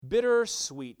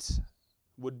Bittersweet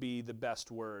would be the best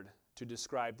word to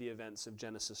describe the events of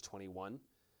Genesis 21.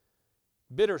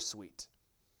 Bittersweet.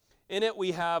 In it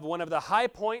we have one of the high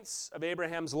points of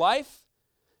Abraham's life,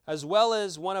 as well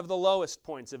as one of the lowest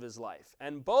points of his life.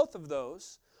 And both of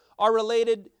those are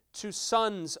related to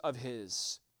sons of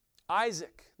his.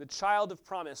 Isaac, the child of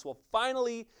promise, will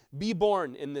finally be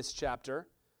born in this chapter.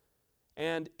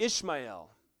 And Ishmael,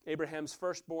 Abraham's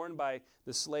firstborn by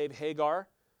the slave Hagar,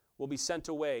 will be sent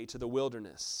away to the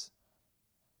wilderness.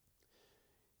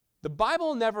 The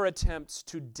Bible never attempts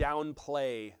to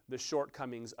downplay the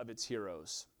shortcomings of its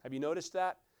heroes. Have you noticed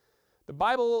that? The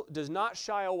Bible does not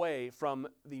shy away from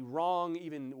the wrong,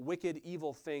 even wicked,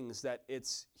 evil things that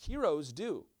its heroes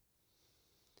do.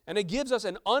 And it gives us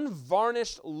an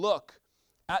unvarnished look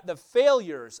at the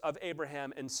failures of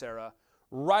Abraham and Sarah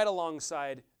right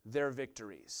alongside their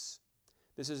victories.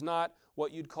 This is not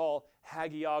what you'd call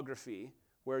hagiography,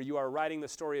 where you are writing the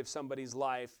story of somebody's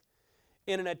life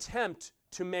in an attempt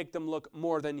to make them look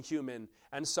more than human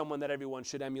and someone that everyone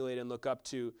should emulate and look up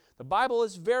to. The Bible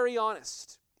is very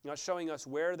honest, not showing us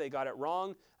where they got it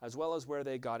wrong as well as where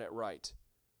they got it right.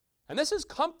 And this is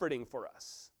comforting for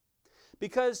us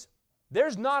because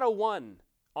there's not a one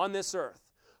on this earth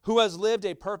who has lived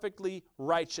a perfectly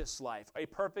righteous life, a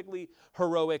perfectly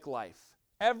heroic life.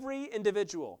 Every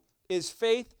individual is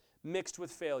faith mixed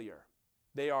with failure.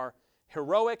 They are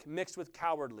heroic mixed with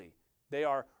cowardly. They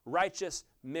are righteous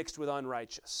mixed with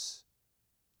unrighteous.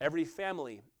 Every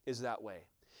family is that way.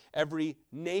 Every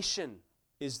nation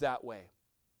is that way.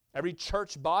 Every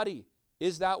church body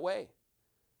is that way.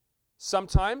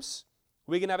 Sometimes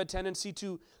we can have a tendency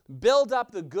to build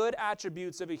up the good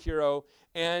attributes of a hero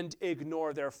and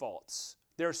ignore their faults.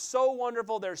 They're so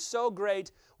wonderful, they're so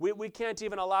great, we can't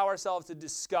even allow ourselves to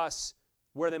discuss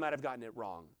where they might have gotten it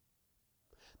wrong.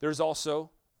 There's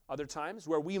also other times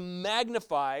where we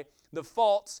magnify the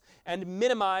faults and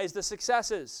minimize the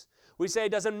successes. We say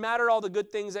it doesn't matter all the good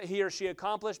things that he or she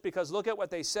accomplished because look at what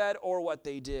they said or what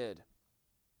they did.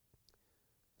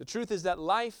 The truth is that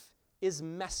life is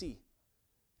messy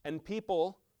and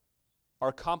people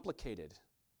are complicated.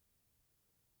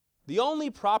 The only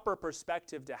proper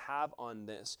perspective to have on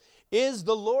this is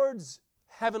the Lord's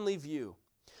heavenly view,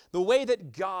 the way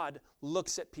that God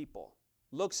looks at people,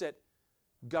 looks at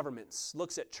governments,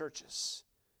 looks at churches.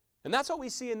 And that's what we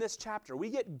see in this chapter. We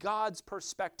get God's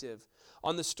perspective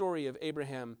on the story of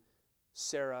Abraham,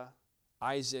 Sarah,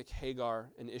 Isaac,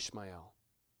 Hagar, and Ishmael.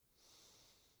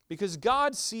 Because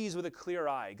God sees with a clear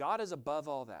eye. God is above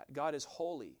all that. God is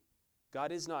holy.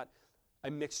 God is not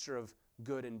a mixture of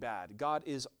good and bad. God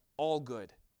is all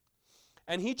good.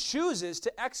 And He chooses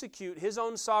to execute His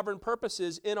own sovereign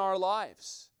purposes in our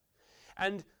lives.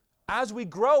 And as we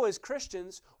grow as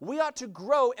Christians, we ought to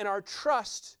grow in our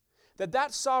trust that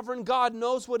that sovereign God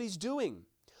knows what He's doing.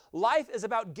 Life is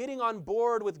about getting on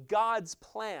board with God's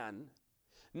plan,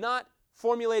 not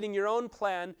formulating your own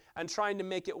plan and trying to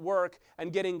make it work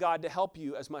and getting God to help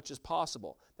you as much as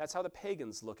possible. That's how the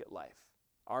pagans look at life.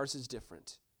 Ours is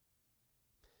different.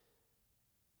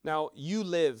 Now, you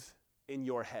live in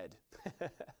your head.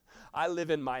 I live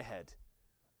in my head.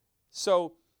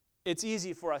 So it's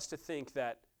easy for us to think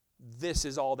that this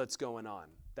is all that's going on,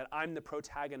 that I'm the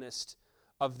protagonist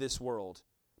of this world.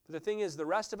 But the thing is, the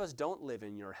rest of us don't live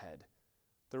in your head.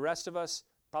 The rest of us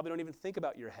probably don't even think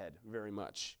about your head very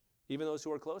much, even those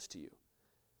who are close to you.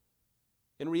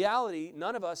 In reality,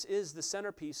 none of us is the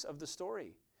centerpiece of the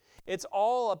story. It's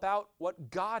all about what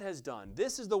God has done.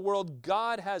 This is the world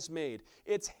God has made.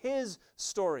 It's His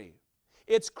story.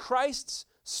 It's Christ's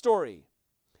story.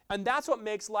 And that's what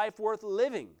makes life worth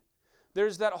living.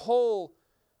 There's that whole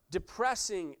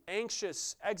depressing,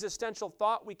 anxious, existential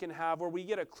thought we can have where we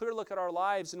get a clear look at our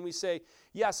lives and we say,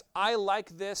 yes, I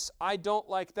like this, I don't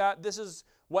like that, this is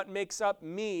what makes up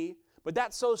me, but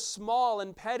that's so small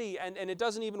and petty and it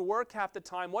doesn't even work half the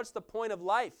time. What's the point of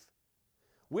life?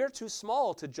 We're too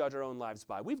small to judge our own lives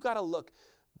by. We've got to look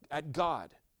at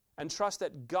God and trust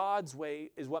that God's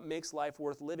way is what makes life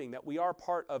worth living, that we are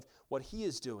part of what He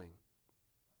is doing.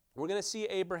 We're going to see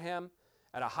Abraham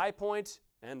at a high point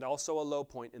and also a low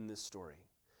point in this story.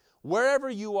 Wherever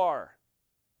you are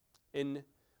in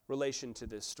relation to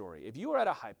this story, if you are at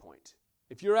a high point,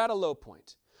 if you're at a low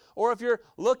point, or if you're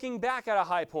looking back at a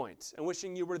high point and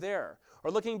wishing you were there,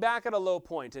 or looking back at a low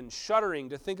point and shuddering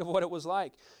to think of what it was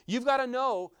like, you've got to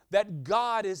know that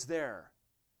God is there,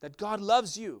 that God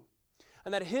loves you,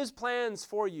 and that His plans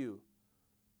for you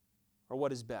are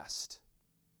what is best.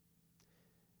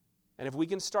 And if we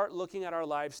can start looking at our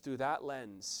lives through that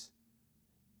lens,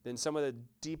 then some of the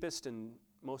deepest and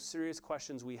most serious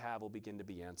questions we have will begin to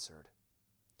be answered.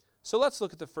 So let's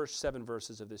look at the first 7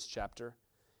 verses of this chapter,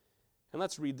 and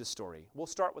let's read the story. We'll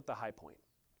start with the high point.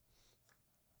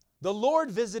 The Lord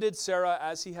visited Sarah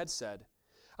as he had said,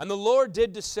 and the Lord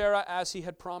did to Sarah as he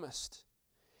had promised.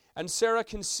 And Sarah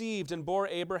conceived and bore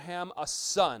Abraham a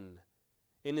son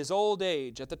in his old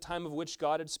age, at the time of which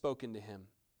God had spoken to him.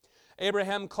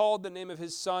 Abraham called the name of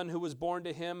his son who was born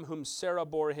to him, whom Sarah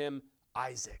bore him,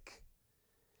 Isaac.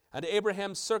 And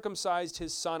Abraham circumcised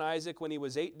his son Isaac when he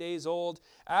was 8 days old,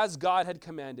 as God had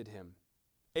commanded him.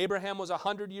 Abraham was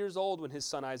 100 years old when his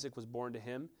son Isaac was born to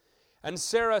him. And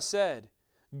Sarah said,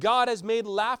 God has made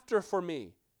laughter for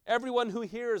me. Everyone who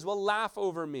hears will laugh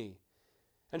over me.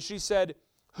 And she said,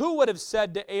 who would have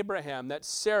said to Abraham that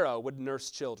Sarah would nurse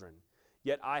children?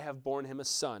 Yet I have borne him a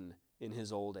son in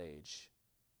his old age.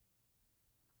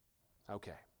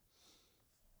 Okay.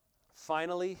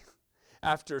 Finally,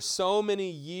 after so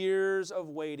many years of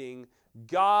waiting,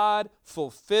 God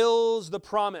fulfills the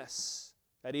promise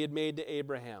that he had made to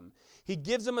Abraham. He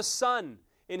gives him a son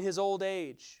in his old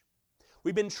age.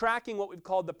 We've been tracking what we've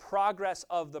called the progress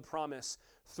of the promise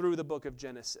through the book of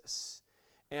Genesis.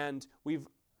 And we've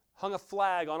hung a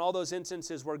flag on all those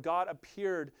instances where God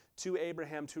appeared to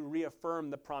Abraham to reaffirm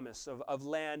the promise of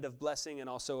land, of blessing, and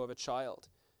also of a child.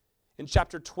 In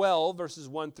chapter 12, verses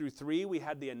 1 through 3, we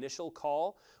had the initial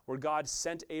call where God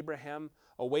sent Abraham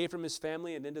away from his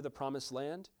family and into the promised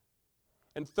land.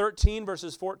 In 13,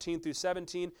 verses 14 through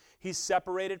 17, he's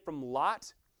separated from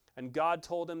Lot, and God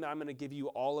told him that I'm going to give you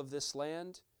all of this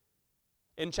land.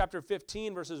 In chapter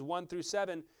 15, verses 1 through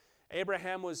 7,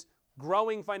 Abraham was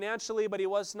growing financially, but he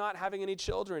was not having any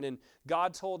children, and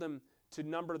God told him to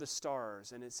number the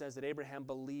stars, and it says that Abraham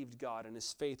believed God, and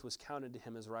his faith was counted to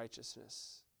him as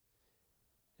righteousness.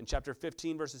 In chapter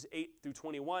 15, verses 8 through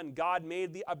 21, God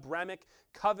made the Abrahamic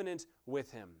covenant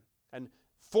with him and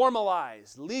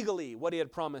formalized legally what he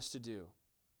had promised to do.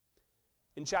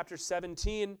 In chapter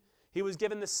 17, he was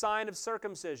given the sign of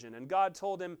circumcision, and God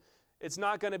told him, it's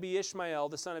not going to be Ishmael,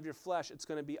 the son of your flesh, it's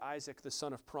going to be Isaac, the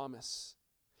son of promise.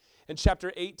 In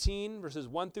chapter 18, verses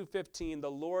 1 through 15, the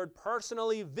Lord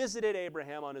personally visited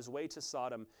Abraham on his way to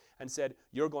Sodom and said,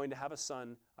 you're going to have a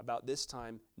son about this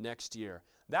time next year.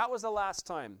 That was the last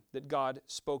time that God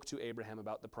spoke to Abraham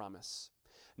about the promise.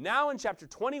 Now in chapter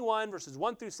 21, verses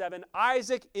 1 through 7,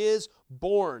 Isaac is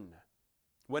born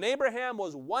when Abraham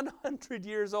was 100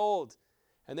 years old,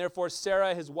 and therefore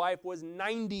Sarah, his wife, was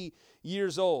 90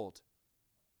 years old.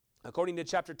 According to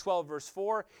chapter 12, verse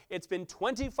 4, it's been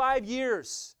 25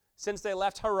 years since they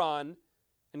left Haran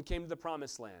and came to the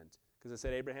promised land, because it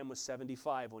said Abraham was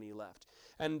 75 when he left.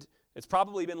 And it's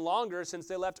probably been longer since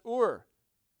they left Ur.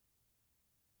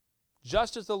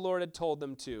 Just as the Lord had told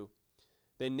them to,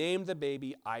 they named the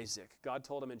baby Isaac. God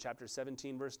told him in chapter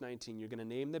 17, verse 19, you're going to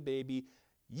name the baby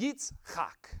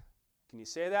Yitzchak. Can you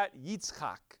say that?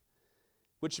 Yitzchak,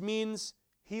 which means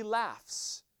he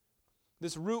laughs.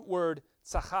 This root word,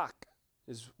 tzachak,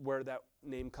 is where that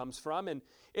name comes from, and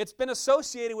it's been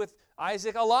associated with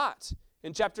Isaac a lot.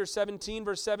 In chapter 17,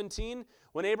 verse 17,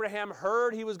 when Abraham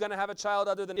heard he was going to have a child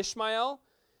other than Ishmael,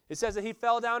 it says that he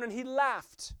fell down and he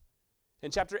laughed. In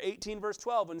chapter 18, verse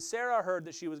 12, when Sarah heard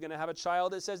that she was going to have a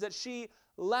child, it says that she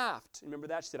laughed. Remember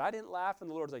that? She said, I didn't laugh. And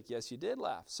the Lord's like, yes, you did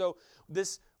laugh. So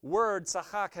this word,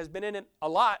 tzachak, has been in it a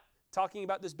lot, talking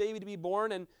about this baby to be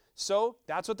born, and so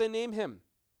that's what they name him.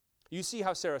 You see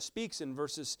how Sarah speaks in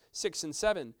verses 6 and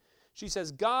 7. She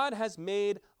says, God has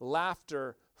made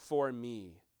laughter for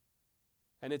me.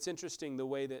 And it's interesting the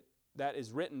way that that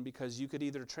is written, because you could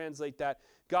either translate that,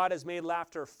 God has made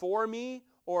laughter for me,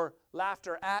 or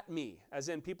laughter at me, as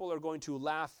in people are going to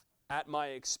laugh at my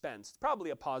expense. It's probably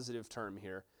a positive term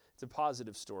here. It's a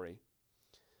positive story.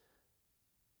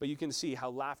 But you can see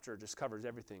how laughter just covers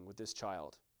everything with this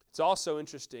child. It's also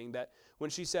interesting that when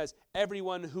she says,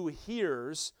 everyone who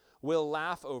hears will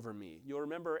laugh over me. You'll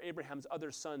remember Abraham's other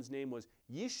son's name was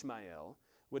Yishmael,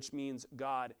 which means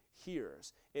God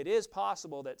hears. It is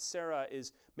possible that Sarah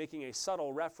is making a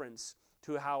subtle reference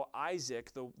to how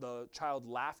Isaac, the child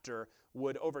laughter,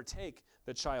 would overtake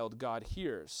the child God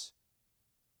hears.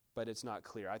 But it's not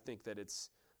clear. I think that it's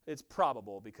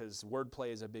probable, because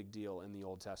wordplay is a big deal in the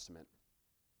Old Testament.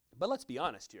 But let's be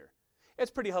honest here. It's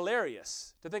pretty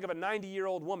hilarious to think of a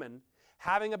 90-year-old woman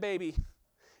having a baby,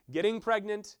 getting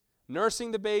pregnant,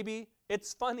 nursing the baby.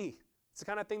 It's funny. It's the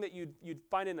kind of thing that you'd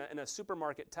find in a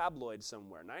supermarket tabloid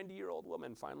somewhere. 90-year-old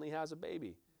woman finally has a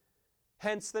baby.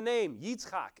 Hence the name,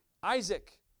 Yitzchak,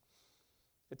 Isaac.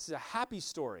 It's a happy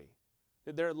story.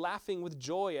 They're laughing with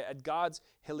joy at God's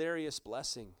hilarious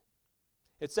blessing.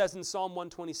 It says in Psalm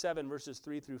 127, verses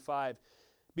 3 through 5,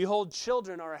 behold,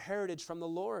 children are a heritage from the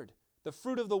Lord, the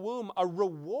fruit of the womb, a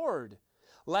reward.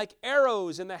 Like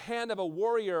arrows in the hand of a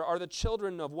warrior are the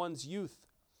children of one's youth.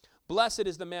 Blessed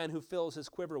is the man who fills his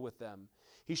quiver with them.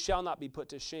 He shall not be put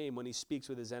to shame when he speaks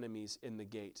with his enemies in the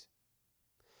gate.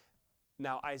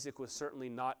 Now, Isaac was certainly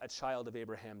not a child of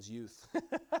Abraham's youth.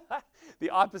 The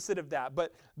opposite of that.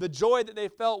 But the joy that they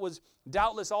felt was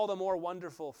doubtless all the more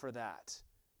wonderful for that.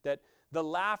 That the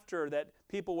laughter that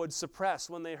people would suppress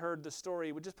when they heard the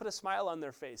story would just put a smile on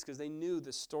their face because they knew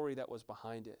the story that was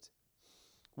behind it.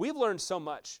 We've learned so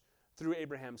much through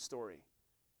Abraham's story.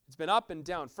 It's been up and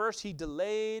down. First he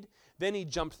delayed, then he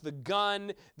jumped the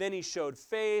gun, then he showed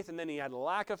faith, and then he had a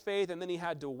lack of faith, and then he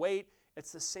had to wait.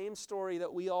 It's the same story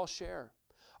that we all share.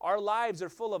 Our lives are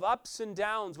full of ups and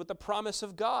downs with the promise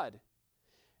of God.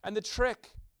 And the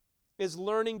trick is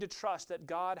learning to trust that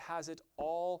God has it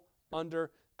all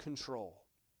under control.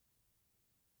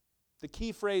 The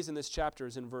key phrase in this chapter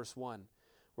is in verse 1,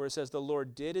 where it says, the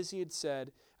Lord did as he had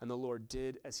said, and the Lord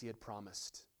did as he had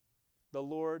promised. The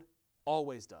Lord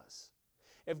always does.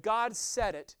 If God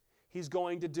said it, he's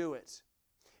going to do it.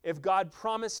 If God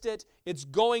promised it, it's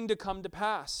going to come to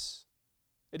pass.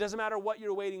 It doesn't matter what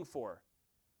you're waiting for.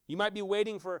 You might be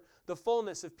waiting for the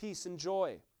fullness of peace and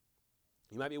joy.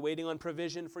 You might be waiting on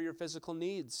provision for your physical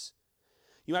needs.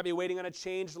 You might be waiting on a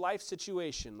changed life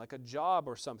situation, like a job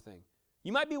or something.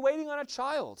 You might be waiting on a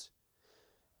child.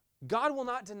 God will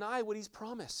not deny what he's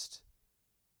promised.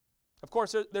 Of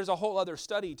course, there's a whole other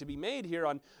study to be made here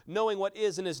on knowing what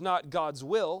is and is not God's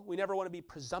will. We never want to be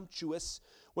presumptuous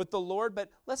with the Lord, but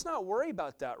let's not worry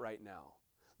about that right now.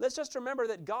 Let's just remember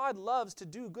that God loves to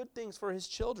do good things for his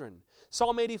children.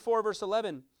 Psalm 84, verse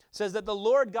 11 says that the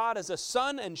Lord God is a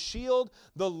sun and shield.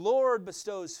 The Lord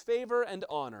bestows favor and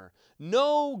honor.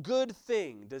 No good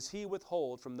thing does he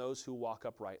withhold from those who walk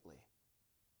uprightly.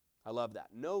 I love that.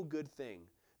 No good thing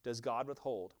does God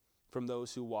withhold from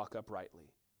those who walk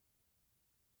uprightly.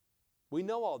 We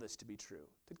know all this to be true,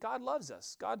 that God loves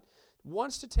us. God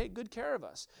wants to take good care of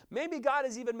us. Maybe God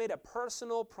has even made a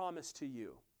personal promise to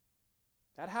you.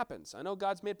 That happens. I know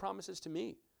God's made promises to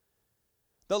me.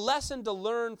 The lesson to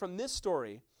learn from this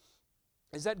story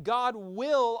is that God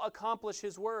will accomplish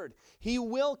his word. He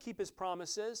will keep his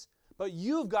promises, but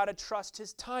you've got to trust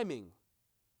his timing.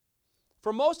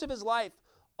 For most of his life,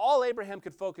 all Abraham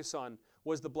could focus on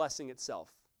was the blessing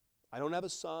itself. I don't have a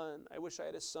son. I wish I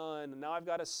had a son. And now I've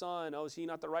got a son. Oh, is he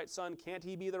not the right son? Can't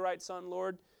he be the right son,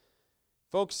 Lord?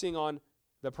 Focusing on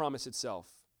the promise itself.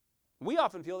 We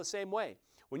often feel the same way.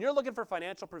 When you're looking for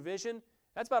financial provision,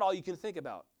 that's about all you can think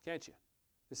about, can't you?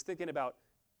 Just thinking about,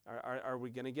 are we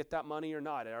going to get that money or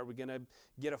not? Are we going to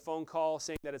get a phone call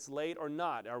saying that it's late or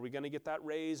not? Are we going to get that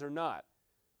raise or not?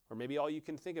 Or maybe all you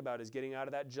can think about is getting out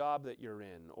of that job that you're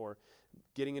in, or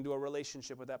getting into a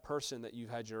relationship with that person that you've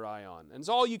had your eye on. And it's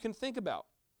all you can think about.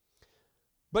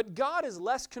 But God is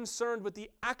less concerned with the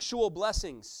actual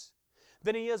blessings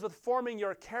than he is with forming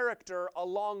your character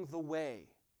along the way.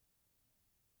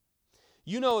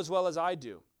 You know as well as I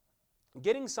do,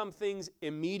 getting some things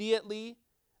immediately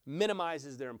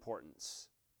minimizes their importance.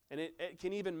 And it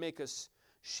can even make us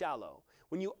shallow.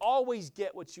 When you always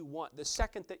get what you want, the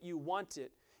second that you want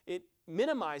it, it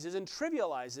minimizes and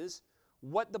trivializes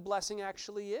what the blessing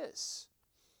actually is.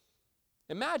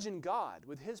 Imagine God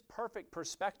with his perfect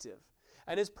perspective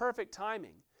and his perfect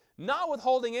timing, not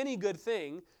withholding any good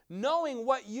thing, knowing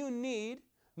what you need,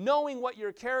 knowing what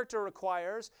your character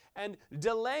requires, and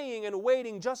delaying and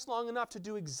waiting just long enough to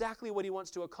do exactly what he wants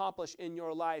to accomplish in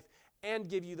your life and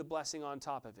give you the blessing on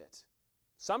top of it.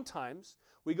 Sometimes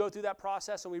we go through that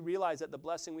process and we realize that the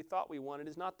blessing we thought we wanted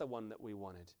is not the one that we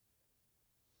wanted.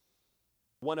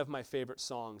 One of my favorite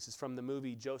songs is from the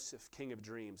movie Joseph, King of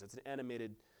Dreams. It's an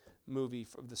animated movie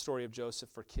of the story of Joseph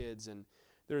for kids. And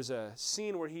there's a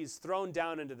scene where he's thrown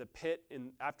down into the pit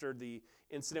after the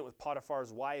incident with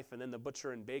Potiphar's wife, and then the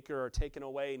butcher and baker are taken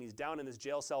away, and he's down in his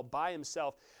jail cell by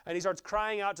himself. And he starts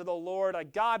crying out to the Lord,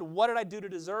 like, God, what did I do to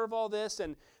deserve all this?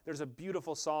 And there's a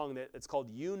beautiful song that's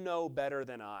called You Know Better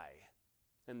Than I.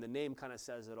 And the name kind of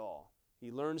says it all.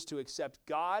 He learns to accept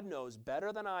God knows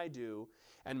better than I do,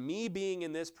 and me being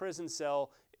in this prison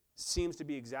cell seems to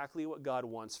be exactly what God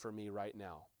wants for me right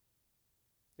now.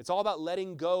 It's all about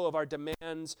letting go of our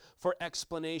demands for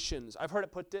explanations. I've heard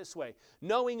it put this way: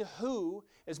 knowing who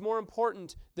is more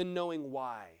important than knowing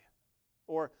why.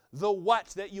 Or the what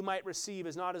that you might receive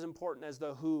is not as important as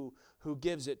the who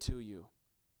gives it to you.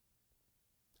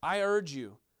 I urge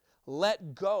you,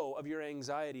 let go of your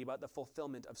anxiety about the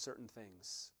fulfillment of certain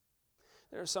things.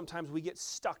 There are sometimes we get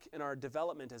stuck in our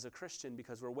development as a Christian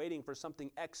because we're waiting for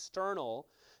something external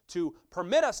to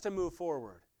permit us to move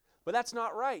forward. But that's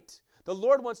not right. The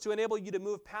Lord wants to enable you to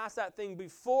move past that thing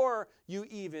before you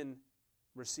even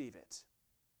receive it.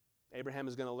 Abraham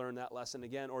is going to learn that lesson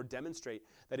again, or demonstrate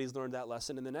that he's learned that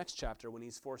lesson in the next chapter when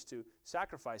he's forced to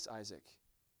sacrifice Isaac.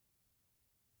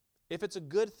 If it's a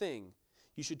good thing,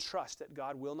 you should trust that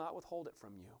God will not withhold it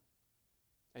from you.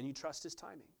 And you trust his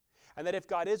timing. And that if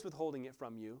God is withholding it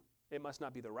from you, it must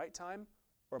not be the right time,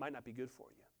 or it might not be good for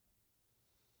you.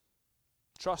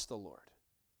 Trust the Lord.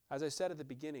 As I said at the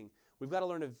beginning, we've got to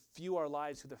learn to view our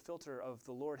lives through the filter of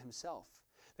the Lord himself.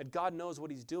 That God knows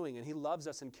what he's doing, and he loves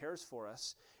us and cares for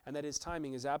us, and that his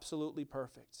timing is absolutely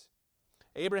perfect.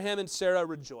 Abraham and Sarah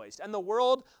rejoiced, and the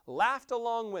world laughed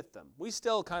along with them. We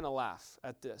still kind of laugh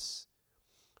at this.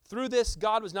 Through this,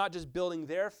 God was not just building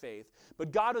their faith,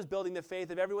 but God was building the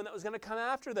faith of everyone that was going to come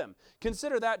after them.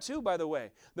 Consider that too, by the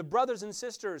way. The brothers and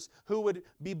sisters who would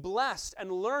be blessed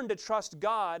and learn to trust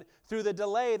God through the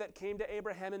delay that came to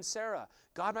Abraham and Sarah.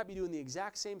 God might be doing the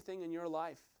exact same thing in your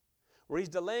life, where he's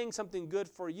delaying something good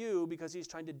for you because he's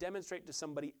trying to demonstrate to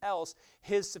somebody else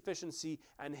his sufficiency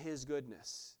and his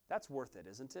goodness. That's worth it,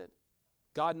 isn't it?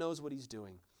 God knows what he's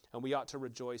doing, and we ought to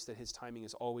rejoice that his timing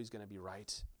is always going to be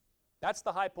right. That's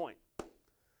the high point.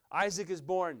 Isaac is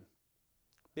born.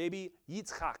 Baby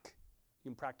Yitzchak. You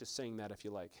can practice saying that if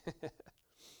you like.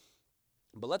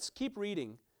 But let's keep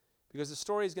reading, because the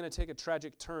story is going to take a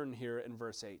tragic turn here in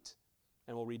verse 8.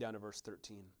 And we'll read down to verse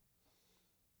 13.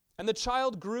 And the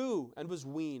child grew and was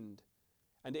weaned,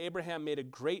 and Abraham made a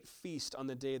great feast on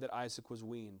the day that Isaac was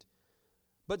weaned.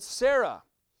 But Sarah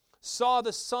saw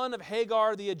the son of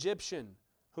Hagar the Egyptian,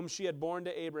 whom she had borne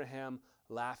to Abraham,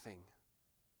 laughing.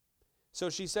 So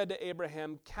she said to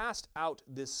Abraham, "Cast out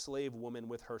this slave woman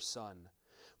with her son,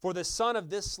 for the son of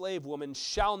this slave woman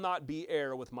shall not be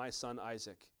heir with my son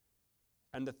Isaac."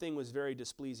 And the thing was very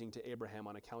displeasing to Abraham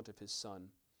on account of his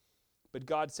son. But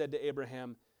God said to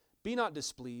Abraham, "Be not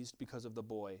displeased because of the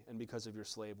boy and because of your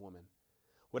slave woman.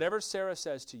 Whatever Sarah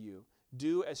says to you,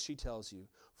 do as she tells you,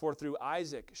 for through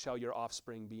Isaac shall your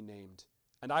offspring be named.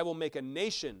 And I will make a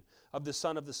nation of the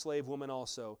son of the slave woman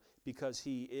also, because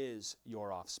he is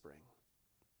your offspring."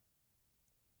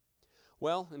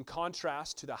 Well, in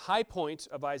contrast to the high point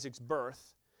of Isaac's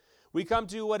birth, we come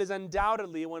to what is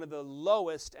undoubtedly one of the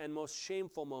lowest and most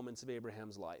shameful moments of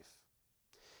Abraham's life.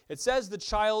 It says the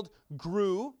child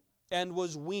grew and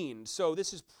was weaned. So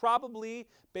this is probably,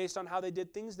 based on how they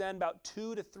did things then, about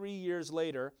 2 to 3 years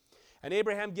later. And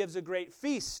Abraham gives a great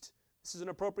feast. This is an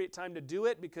appropriate time to do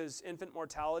it because infant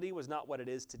mortality was not what it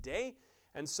is today.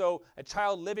 And so a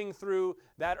child living through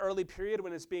that early period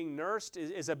when it's being nursed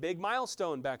is a big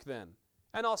milestone back then.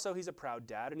 And also he's a proud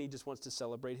dad and he just wants to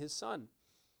celebrate his son.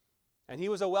 And he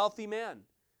was a wealthy man.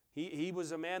 He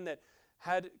was a man that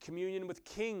had communion with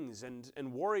kings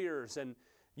and warriors. And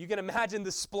you can imagine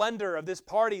the splendor of this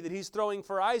party that he's throwing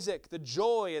for Isaac, the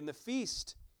joy and the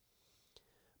feast.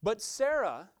 But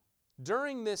Sarah,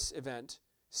 during this event,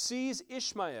 sees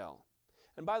Ishmael.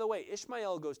 And by the way,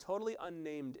 Ishmael goes totally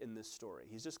unnamed in this story.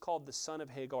 He's just called the son of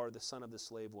Hagar, the son of the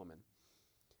slave woman.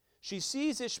 She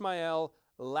sees Ishmael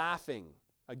laughing.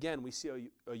 Again, we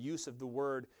see a use of the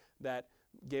word that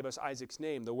gave us Isaac's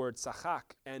name, the word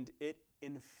tzachak, and it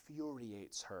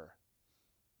infuriates her.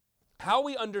 How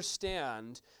we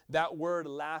understand that word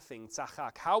laughing,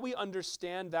 tzachak, how we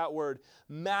understand that word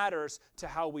matters to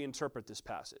how we interpret this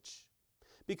passage.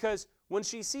 Because when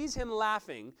she sees him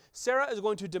laughing, Sarah is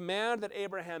going to demand that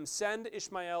Abraham send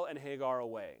Ishmael and Hagar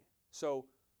away. So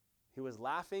he was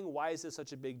laughing. Why is this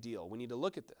such a big deal? We need to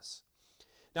look at this.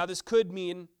 Now, this could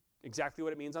mean exactly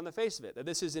what it means on the face of it, that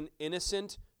this is an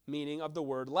innocent meaning of the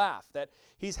word laugh, that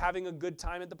he's having a good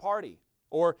time at the party.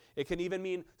 Or it can even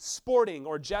mean sporting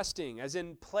or jesting, as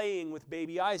in playing with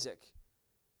baby Isaac.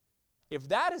 If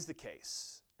that is the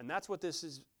case, and that's what this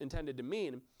is intended to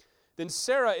mean, then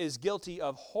Sarah is guilty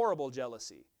of horrible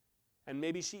jealousy. And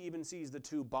maybe she even sees the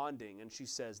two bonding, and she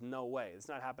says, "No way, it's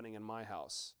not happening in my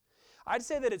house." I'd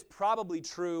say that it's probably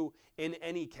true in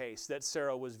any case that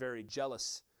Sarah was very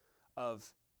jealous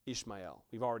of Ishmael.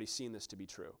 We've already seen this to be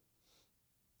true.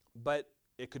 But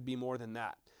it could be more than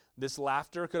that. This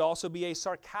laughter could also be a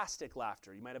sarcastic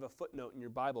laughter. You might have a footnote in your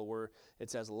Bible where it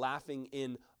says laughing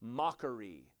in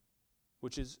mockery,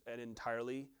 which is an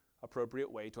entirely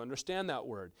appropriate way to understand that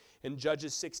word. In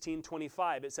Judges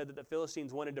 16:25, it said that the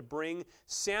Philistines wanted to bring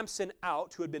Samson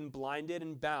out, who had been blinded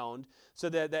and bound, so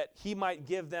that he might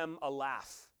give them a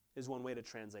laugh, is one way to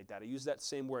translate that. I use that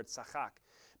same word, tzachak.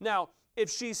 Now, if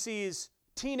she sees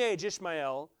teenage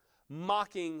Ishmael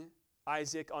mocking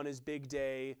Isaac on his big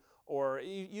day, or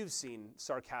you've seen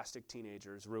sarcastic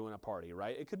teenagers ruin a party,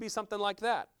 right? It could be something like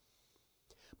that.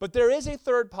 But there is a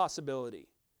third possibility,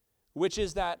 which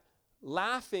is that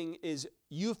laughing is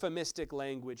euphemistic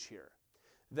language here.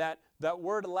 that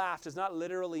word laugh does not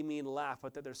literally mean laugh,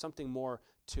 but that there's something more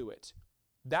to it.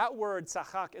 That word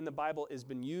tzachak in the Bible has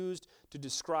been used to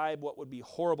describe what would be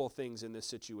horrible things in this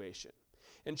situation.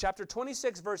 In chapter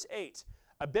 26, verse 8,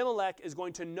 Abimelech is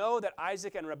going to know that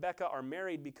Isaac and Rebekah are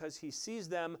married because he sees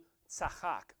them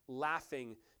tzachak,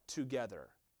 laughing together.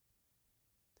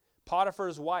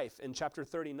 Potiphar's wife in chapter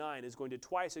 39 is going to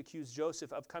twice accuse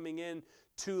Joseph of coming in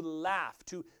to laugh,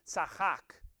 to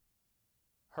tzachak,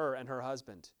 her and her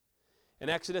husband. In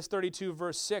Exodus 32,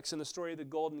 verse 6, in the story of the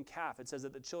golden calf, it says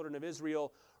that the children of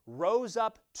Israel rose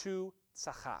up to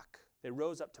tzachak. They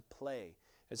rose up to play,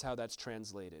 is how that's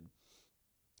translated.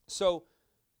 So,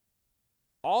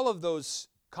 all of those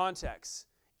contexts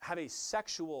have a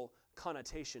sexual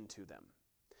connotation to them.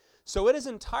 So it is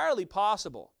entirely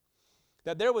possible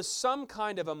that there was some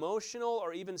kind of emotional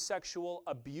or even sexual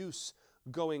abuse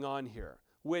going on here,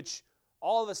 which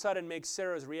all of a sudden makes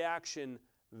Sarah's reaction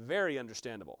very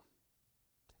understandable.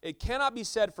 It cannot be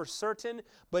said for certain,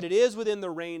 but it is within the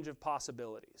range of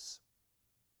possibilities.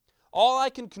 All I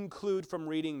can conclude from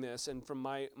reading this and from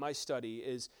my study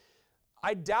is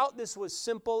I doubt this was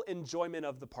simple enjoyment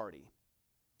of the party.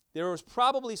 There was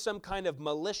probably some kind of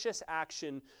malicious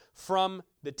action from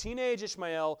the teenage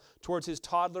Ishmael towards his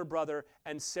toddler brother,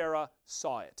 and Sarah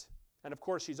saw it. And of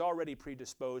course, she's already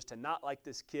predisposed to not like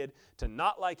this kid, to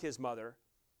not like his mother.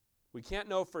 We can't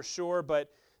know for sure, but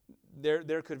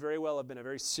there could very well have been a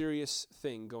very serious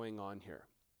thing going on here.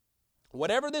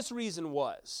 Whatever this reason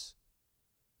was,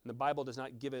 and the Bible does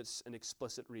not give us an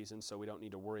explicit reason, so we don't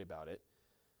need to worry about it.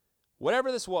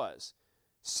 Whatever this was,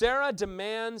 Sarah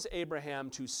demands Abraham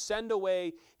to send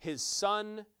away his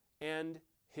son and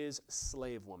his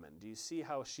slave woman. Do you see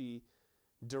how she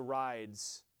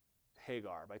derides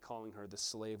Hagar by calling her the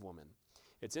slave woman?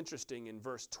 It's interesting, in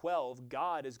verse 12,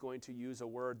 God is going to use a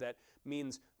word that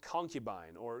means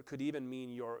concubine, or could even mean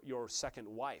your second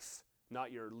wife,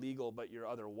 not your legal, but your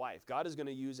other wife. God is going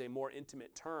to use a more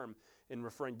intimate term in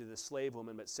referring to the slave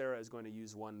woman, but Sarah is going to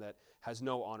use one that has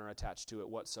no honor attached to it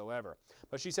whatsoever.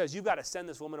 But she says, you've got to send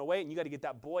this woman away, and you've got to get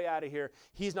that boy out of here.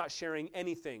 He's not sharing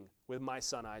anything with my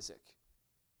son Isaac.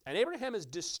 And Abraham is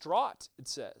distraught, it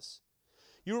says.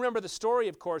 You remember the story,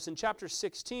 of course, in chapter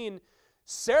 16,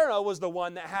 Sarah was the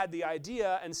one that had the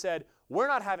idea and said, we're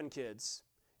not having kids.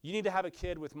 You need to have a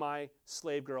kid with my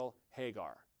slave girl,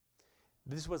 Hagar.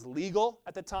 This was legal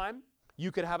at the time.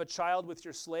 You could have a child with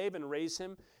your slave and raise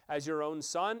him as your own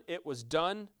son. It was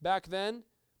done back then,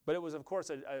 but it was, of course,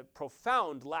 a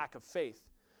profound lack of faith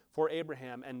for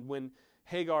Abraham. And when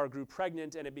Hagar grew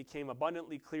pregnant and it became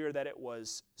abundantly clear that it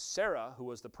was Sarah who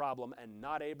was the problem and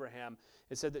not Abraham,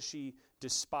 it said that she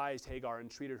despised Hagar and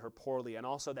treated her poorly, and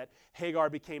also that Hagar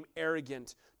became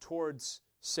arrogant towards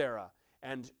Sarah,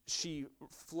 and she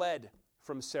fled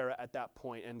from Sarah at that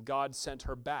point, and God sent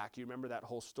her back. You remember that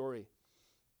whole story.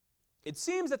 It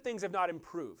seems that things have not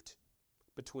improved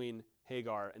between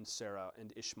Hagar and Sarah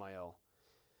and Ishmael.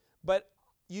 But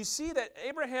you see that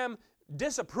Abraham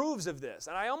disapproves of this,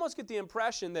 and I almost get the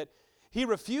impression that he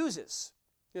refuses.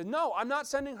 He says, no, I'm not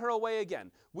sending her away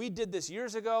again. We did this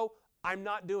years ago. I'm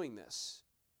not doing this.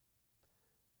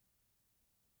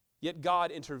 Yet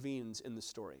God intervenes in the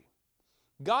story.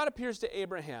 God appears to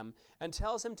Abraham and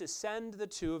tells him to send the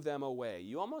two of them away.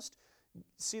 You almost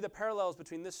see the parallels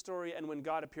between this story and when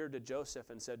God appeared to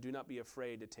Joseph and said, do not be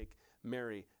afraid to take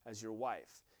Mary as your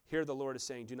wife. Here the Lord is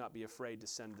saying, do not be afraid to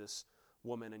send this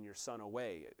woman and your son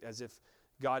away, as if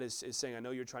God is saying, I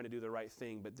know you're trying to do the right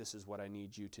thing, but this is what I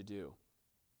need you to do.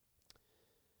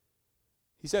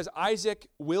 He says, Isaac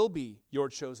will be your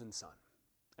chosen son,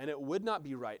 and it would not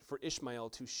be right for Ishmael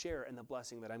to share in the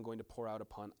blessing that I'm going to pour out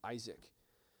upon Isaac.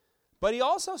 But he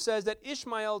also says that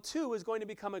Ishmael, too, is going to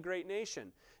become a great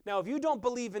nation. Now, if you don't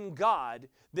believe in God,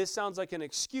 this sounds like an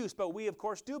excuse, but we, of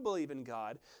course, do believe in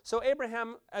God. So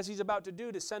Abraham, as he's about to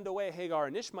do to send away Hagar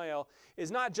and Ishmael,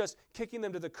 is not just kicking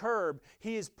them to the curb.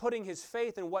 He is putting his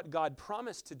faith in what God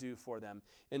promised to do for them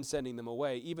in sending them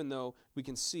away, even though we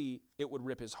can see it would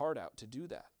rip his heart out to do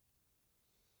that.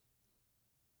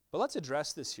 But let's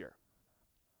address this here.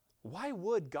 Why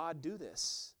would God do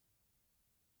this?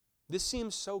 This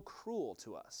seems so cruel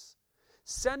to us.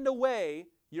 Send away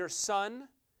your son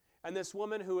and this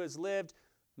woman who has lived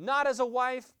not as a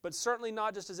wife, but certainly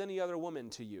not just as any other woman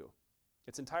to you.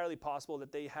 It's entirely possible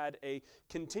that they had a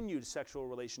continued sexual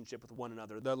relationship with one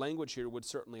another. The language here would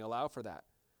certainly allow for that.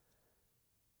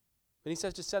 And he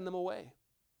says to send them away.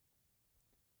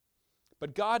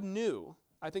 But God knew,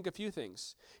 I think, a few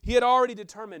things. He had already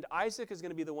determined Isaac is going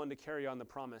to be the one to carry on the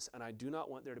promise, and I do not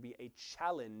want there to be a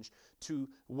challenge to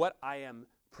what I am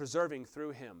preserving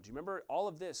through him. Do you remember all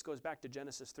of this goes back to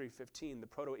Genesis 3:15, the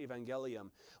proto-evangelium,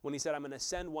 when he said, I'm going to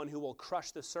send one who will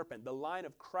crush the serpent, the line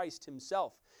of Christ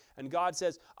himself. And God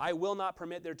says, I will not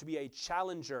permit there to be a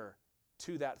challenger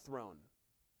to that throne.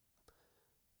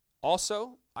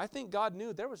 Also, I think God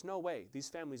knew there was no way these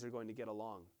families are going to get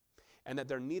along and that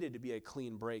there needed to be a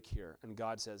clean break here. And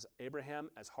God says, Abraham,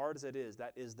 as hard as it is,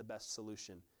 that is the best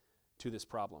solution to this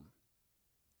problem.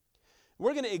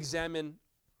 We're going to examine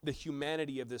the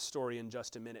humanity of this story in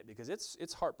just a minute because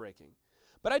it's heartbreaking.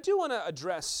 But I do want to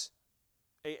address,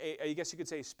 I guess you could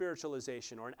say,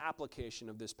 spiritualization or an application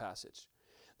of this passage.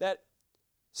 That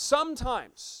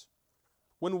sometimes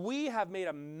when we have made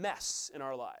a mess in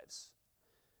our lives,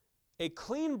 a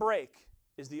clean break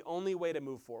is the only way to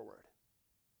move forward.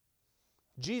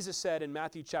 Jesus said in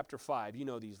Matthew chapter 5, you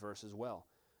know these verses well,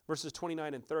 verses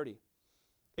 29 and 30,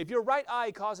 if your right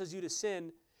eye causes you to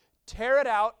sin, tear it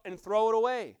out and throw it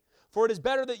away. For it is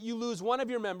better that you lose one of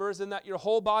your members than that your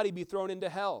whole body be thrown into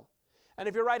hell. And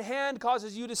if your right hand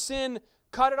causes you to sin,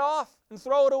 cut it off and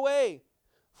throw it away.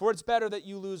 For it's better that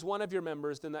you lose one of your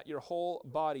members than that your whole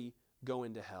body go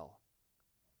into hell.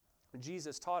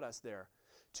 Jesus taught us there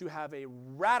to have a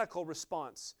radical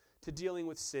response to dealing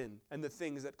with sin and the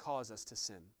things that cause us to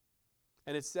sin.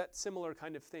 And it's that similar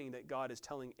kind of thing that God is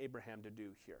telling Abraham to do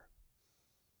here.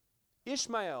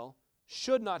 Ishmael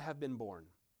should not have been born.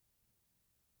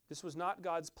 This was not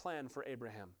God's plan for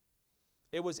Abraham.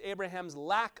 It was Abraham's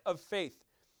lack of faith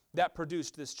that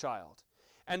produced this child.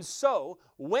 And so,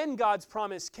 when God's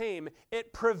promise came,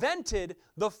 it prevented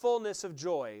the fullness of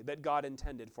joy that God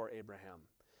intended for Abraham.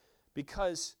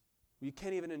 Because you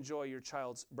can't even enjoy your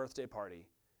child's birthday party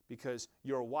because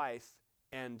your wife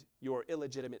and your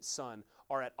illegitimate son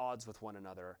are at odds with one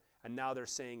another, and now they're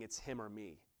saying it's him or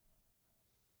me.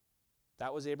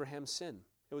 That was Abraham's sin.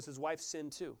 It was his wife's sin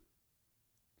too.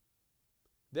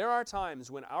 There are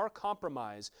times when our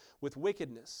compromise with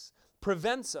wickedness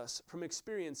prevents us from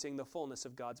experiencing the fullness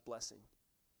of God's blessing.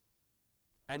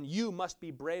 And you must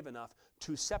be brave enough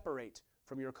to separate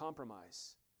from your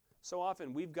compromise. So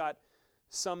often we've got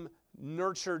some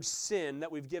nurtured sin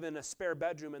that we've given a spare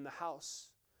bedroom in the house,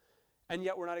 and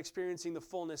yet we're not experiencing the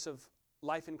fullness of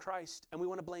life in Christ, and we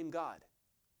want to blame God.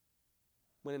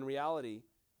 When in reality,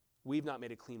 we've not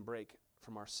made a clean break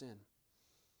from our sin.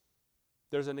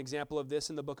 There's an example of this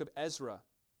in the book of Ezra.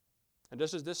 And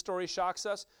just as this story shocks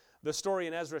us, the story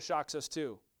in Ezra shocks us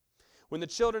too. When the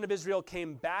children of Israel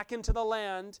came back into the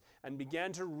land and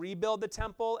began to rebuild the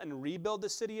temple and rebuild the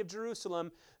city of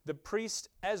Jerusalem, the priest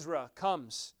Ezra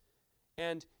comes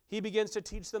and he begins to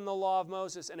teach them the law of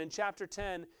Moses. And in chapter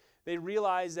 10, they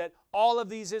realize that all of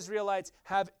these Israelites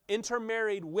have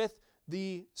intermarried with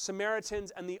the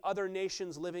Samaritans and the other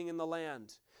nations living in the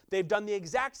land. They've done the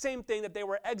exact same thing that they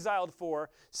were exiled for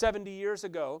 70 years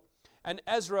ago. And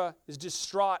Ezra is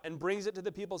distraught and brings it to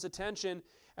the people's attention.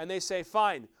 And they say,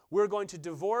 fine, we're going to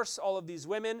divorce all of these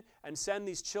women and send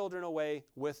these children away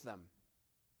with them.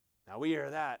 Now we hear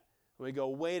that and we go,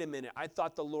 wait a minute, I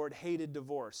thought the Lord hated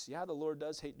divorce. Yeah, the Lord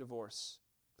does hate divorce.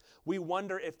 We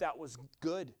wonder if that was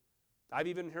good. I've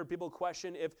even heard people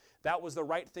question if that was the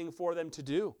right thing for them to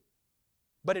do.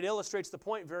 But it illustrates the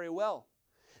point very well.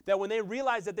 That when they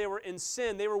realized that they were in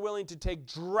sin, they were willing to take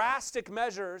drastic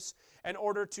measures in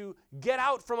order to get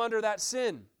out from under that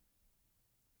sin.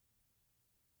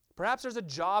 Perhaps there's a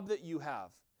job that you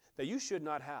have that you should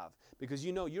not have because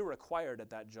you know you're required at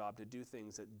that job to do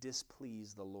things that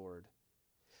displease the Lord.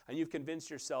 And you've convinced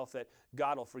yourself that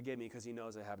God will forgive me because he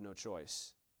knows I have no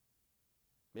choice.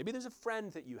 Maybe there's a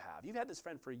friend that you have. You've had this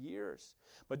friend for years.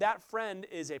 But that friend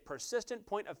is a persistent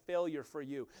point of failure for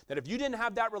you. That if you didn't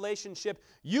have that relationship,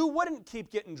 you wouldn't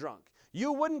keep getting drunk.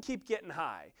 You wouldn't keep getting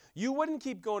high. You wouldn't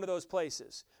keep going to those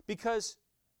places because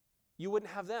you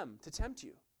wouldn't have them to tempt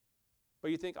you.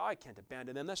 But you think, oh, I can't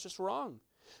abandon them. That's just wrong.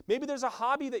 Maybe there's a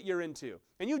hobby that you're into,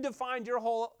 and you've defined your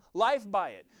whole life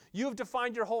by it. You've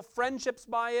defined your whole friendships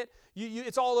by it.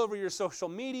 It's all over your social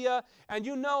media, and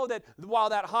you know that while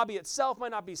that hobby itself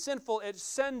might not be sinful, it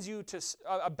sends you to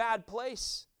a bad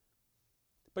place.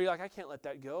 But you're like, I can't let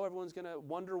that go. Everyone's going to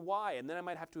wonder why, and then I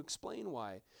might have to explain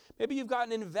why. Maybe you've got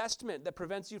an investment that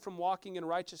prevents you from walking in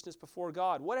righteousness before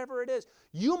God. Whatever it is,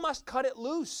 you must cut it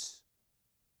loose.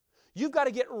 You've got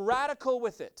to get radical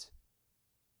with it.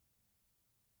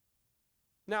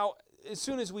 Now, as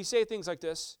soon as we say things like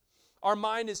this, our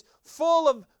mind is full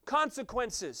of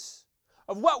consequences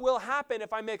of what will happen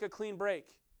if I make a clean break.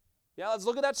 Yeah, let's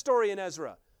look at that story in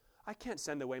Ezra. I can't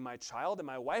send away my child and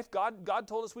my wife. God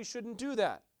told us we shouldn't do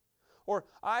that. Or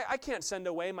I can't send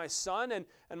away my son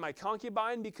and my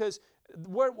concubine because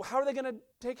how are they going to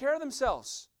take care of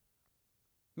themselves?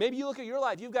 Maybe you look at your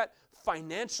life, you've got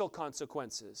financial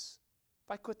consequences.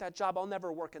 If I quit that job, I'll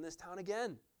never work in this town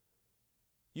again.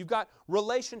 You've got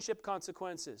relationship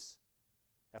consequences.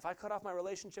 If I cut off my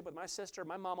relationship with my sister,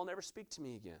 my mom will never speak to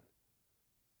me again.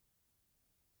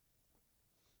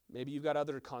 Maybe you've got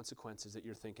other consequences that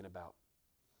you're thinking about,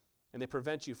 and they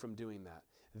prevent you from doing that.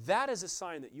 That is a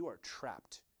sign that you are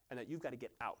trapped and that you've got to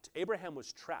get out. Abraham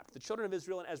was trapped. The children of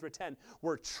Israel in Ezra 10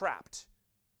 were trapped,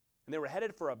 and they were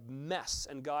headed for a mess,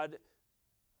 and God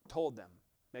told them,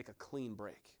 make a clean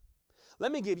break.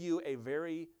 Let me give you a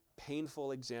very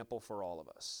painful example for all of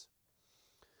us.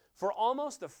 For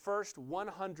almost the first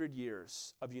 100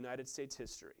 years of United States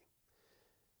history,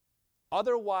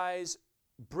 otherwise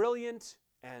brilliant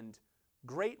and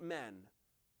great men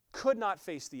could not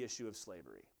face the issue of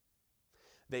slavery.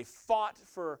 They fought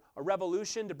for a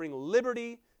revolution to bring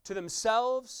liberty to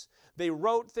themselves. They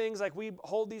wrote things like, we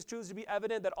hold these truths to be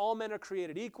evident that all men are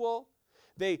created equal.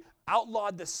 They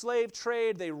outlawed the slave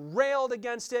trade. They railed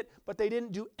against it, but they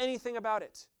didn't do anything about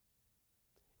it.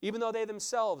 Even though they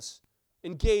themselves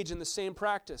engage in the same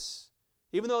practice.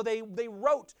 Even though they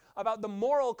wrote about the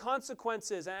moral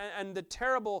consequences and the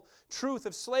terrible truth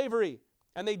of slavery.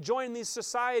 And they joined these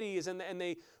societies and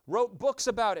they wrote books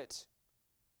about it.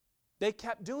 They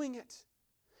kept doing it.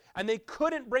 And they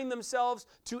couldn't bring themselves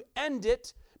to end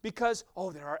it because,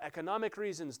 there are economic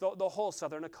reasons. The whole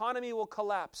Southern economy will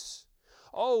collapse.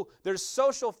 There's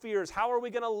social fears. How are we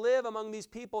going to live among these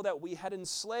people that we had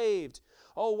enslaved?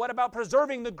 What about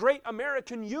preserving the great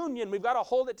American Union? We've got to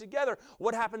hold it together.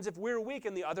 What happens if we're weak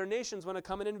and the other nations want to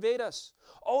come and invade us?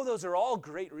 Those are all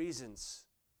great reasons.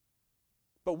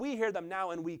 But we hear them now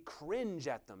and we cringe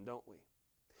at them, don't we?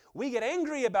 We get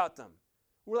angry about them.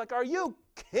 We're like, are you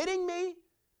kidding me?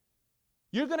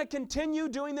 You're going to continue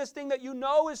doing this thing that you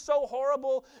know is so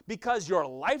horrible because your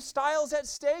lifestyle's at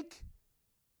stake?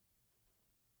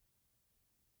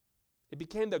 It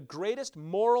became the greatest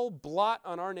moral blot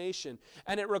on our nation,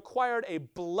 and it required a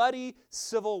bloody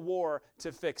civil war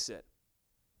to fix it.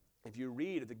 If you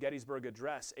read the Gettysburg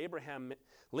Address, Abraham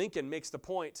Lincoln makes the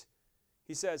point.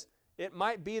 He says, it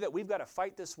might be that we've got to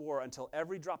fight this war until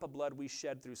every drop of blood we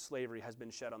shed through slavery has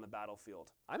been shed on the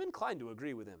battlefield. I'm inclined to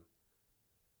agree with him.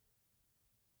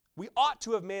 We ought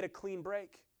to have made a clean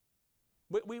break.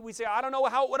 We say, I don't know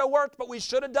how it would have worked, but we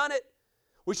should have done it.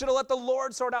 We should have let the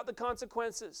Lord sort out the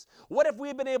consequences. What if we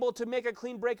had been able to make a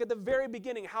clean break at the very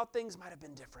beginning? How things might have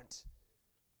been different.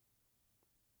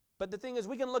 But the thing is,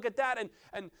 we can look at that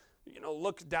and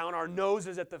look down our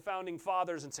noses at the founding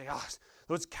fathers and say,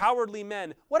 those cowardly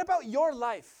men. What about your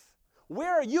life?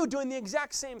 Where are you doing the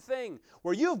exact same thing?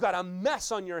 Where you've got a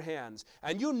mess on your hands,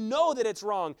 and you know that it's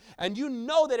wrong, and you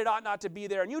know that it ought not to be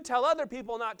there, and you tell other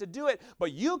people not to do it,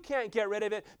 but you can't get rid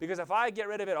of it, because if I get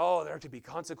rid of it, there could be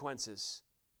consequences.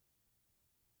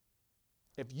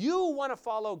 If you want to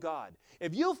follow God,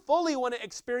 if you fully want to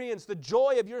experience the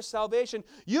joy of your salvation,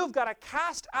 you've got to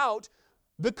cast out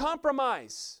the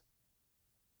compromise.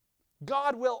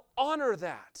 God will honor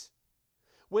that.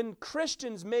 When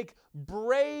Christians make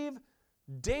brave,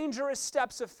 dangerous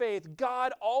steps of faith,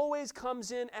 God always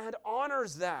comes in and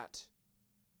honors that.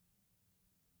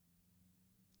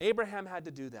 Abraham had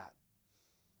to do that.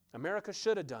 America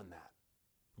should have done that.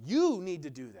 You need to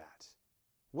do that.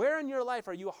 Where in your life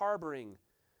are you harboring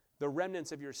the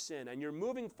remnants of your sin? And you're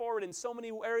moving forward in so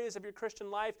many areas of your Christian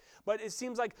life, but it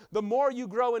seems like the more you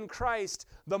grow in Christ,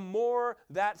 the more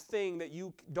that thing that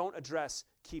you don't address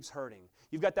keeps hurting.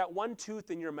 You've got that one tooth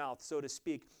in your mouth, so to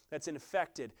speak, that's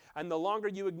infected. And the longer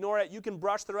you ignore it, you can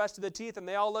brush the rest of the teeth and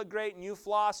they all look great, and you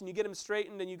floss and you get them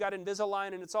straightened and you got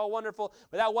Invisalign and it's all wonderful.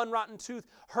 But that one rotten tooth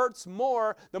hurts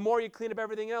more the more you clean up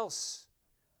everything else.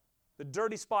 The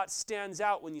dirty spot stands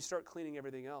out when you start cleaning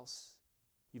everything else.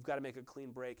 You've got to make a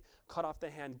clean break. Cut off the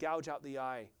hand, gouge out the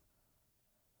eye.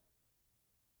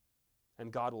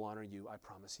 And God will honor you. I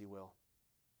promise He will.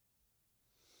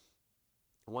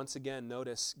 Once again,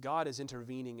 notice God is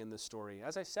intervening in the story.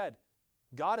 As I said,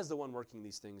 God is the one working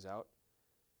these things out.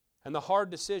 And the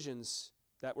hard decisions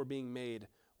that were being made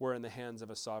were in the hands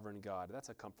of a sovereign God. That's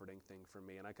a comforting thing for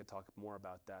me, and I could talk more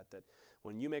about that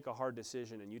when you make a hard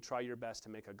decision and you try your best to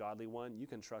make a godly one, you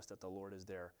can trust that the Lord is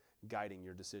there guiding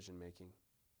your decision making.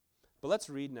 But let's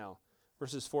read now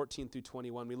verses 14 through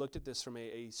 21. We looked at this from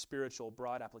a spiritual,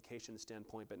 broad application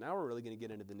standpoint, but now we're really going to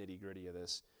get into the nitty-gritty of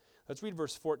this. Let's read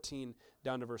verse 14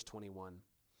 down to verse 21.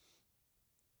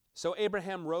 So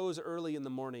Abraham rose early in the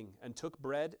morning and took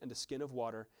bread and a skin of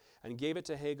water and gave it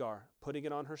to Hagar, putting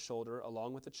it on her shoulder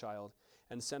along with the child,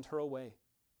 and sent her away.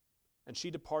 And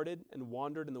she departed and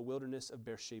wandered in the wilderness of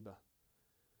Beersheba.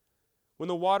 When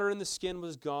the water in the skin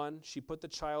was gone, she put the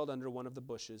child under one of the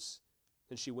bushes.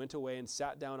 And she went away and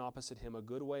sat down opposite him a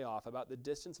good way off, about the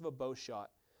distance of a bow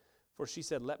shot. For she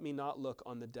said, let me not look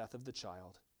on the death of the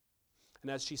child.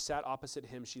 And as she sat opposite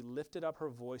him, she lifted up her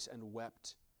voice and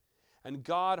wept. And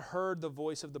God heard the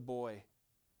voice of the boy.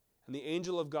 And the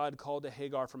angel of God called to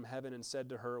Hagar from heaven and said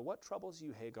to her, what troubles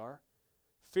you, Hagar?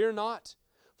 Fear not,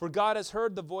 for God has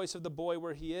heard the voice of the boy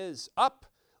where he is. Up,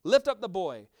 lift up the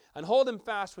boy, and hold him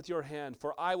fast with your hand,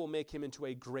 for I will make him into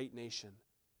a great nation.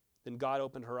 Then God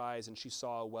opened her eyes, and she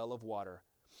saw a well of water.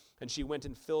 And she went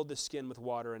and filled the skin with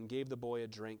water and gave the boy a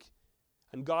drink.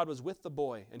 And God was with the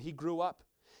boy, and he grew up.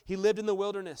 He lived in the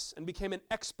wilderness and became an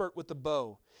expert with the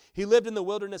bow. He lived in the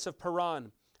wilderness of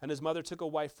Paran, and his mother took a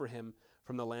wife for him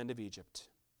from the land of Egypt.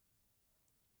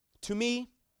 To me,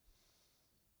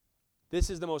 this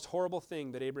is the most horrible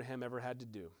thing that Abraham ever had to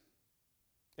do.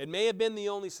 It may have been the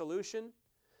only solution,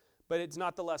 but it's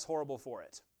not the less horrible for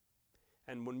it.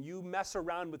 And when you mess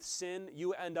around with sin,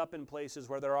 you end up in places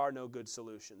where there are no good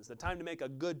solutions. The time to make a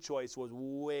good choice was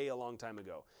way a long time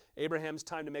ago. Abraham's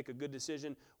time to make a good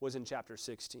decision was in chapter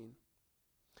 16.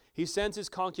 He sends his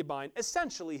concubine,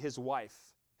 essentially his wife,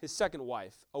 his second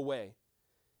wife, away.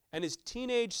 And his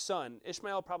teenage son,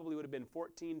 Ishmael, probably would have been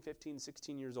 14, 15,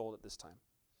 16 years old at this time.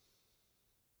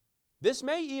 This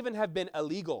may even have been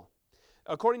illegal.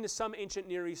 According to some ancient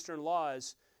Near Eastern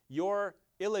laws, your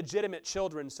illegitimate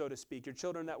children, so to speak, your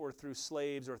children that were through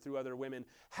slaves or through other women,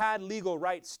 had legal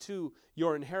rights to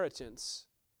your inheritance,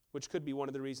 which could be one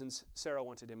of the reasons Sarah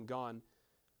wanted him gone.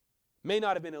 May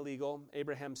not have been illegal.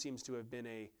 Abraham seems to have been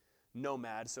a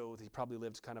nomad, so he probably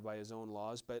lived kind of by his own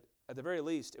laws, but at the very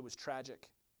least, it was tragic,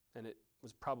 and it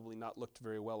was probably not looked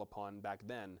very well upon back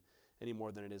then any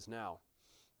more than it is now.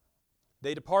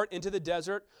 They depart into the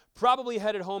desert, probably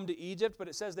headed home to Egypt, but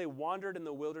it says they wandered in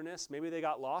the wilderness. Maybe they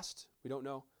got lost. We don't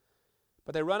know.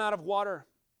 But they run out of water,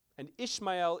 and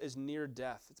Ishmael is near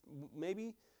death.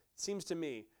 It seems to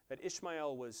me that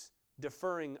Ishmael was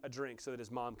deferring a drink so that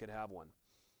his mom could have one,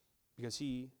 because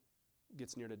he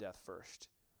gets near to death first.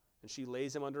 And she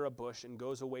lays him under a bush and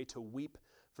goes away to weep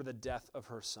for the death of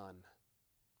her son.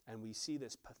 And we see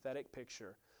this pathetic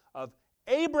picture of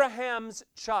Abraham's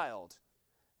child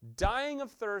dying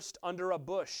of thirst under a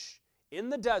bush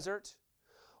in the desert,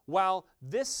 while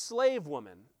this slave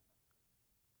woman,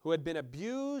 who had been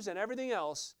abused and everything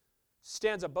else,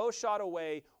 stands a bow shot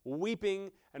away, weeping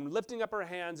and lifting up her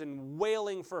hands and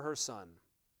wailing for her son.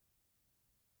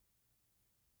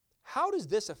 How does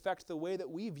this affect the way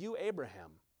that we view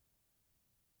Abraham?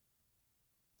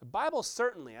 The Bible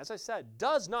certainly, as I said,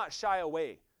 does not shy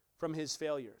away from his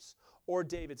failures, or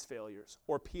David's failures,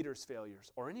 or Peter's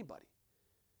failures, or anybody.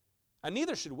 And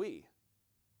neither should we.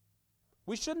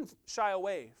 We shouldn't shy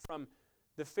away from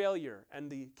the failure and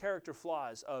the character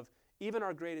flaws of even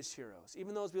our greatest heroes,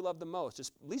 even those we love the most,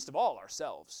 just least of all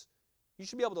ourselves. You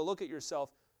should be able to look at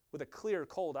yourself with a clear,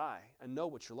 cold eye and know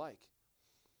what you're like.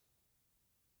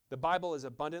 The Bible is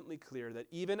abundantly clear that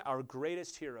even our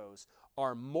greatest heroes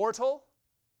are mortal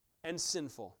and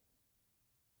sinful.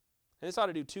 And this ought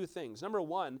to do two things. Number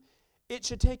one, it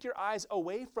should take your eyes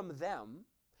away from them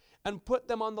and put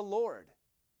them on the Lord.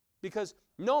 Because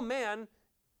no man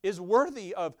is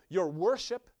worthy of your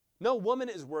worship. No woman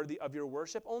is worthy of your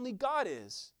worship. Only God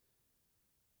is.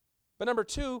 But number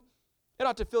two, it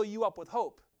ought to fill you up with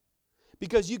hope.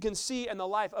 Because you can see in the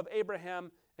life of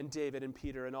Abraham and David and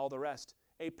Peter and all the rest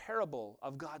a parable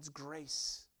of God's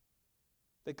grace.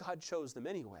 That God chose them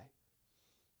anyway.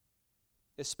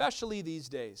 Especially these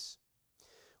days,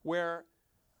 where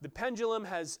the pendulum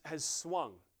has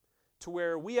swung to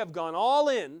where we have gone all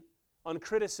in on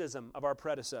criticism of our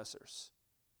predecessors.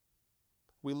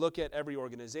 We look at every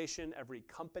organization, every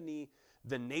company,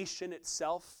 the nation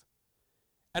itself,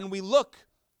 and we look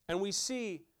and we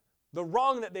see the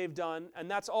wrong that they've done, and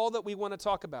that's all that we want to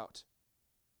talk about.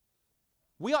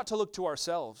 We ought to look to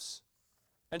ourselves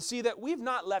and see that we've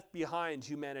not left behind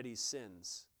humanity's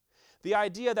sins. The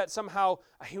idea that somehow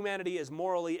humanity is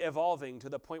morally evolving to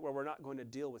the point where we're not going to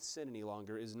deal with sin any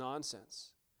longer is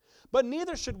nonsense. But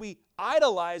neither should we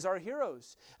idolize our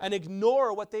heroes and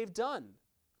ignore what they've done.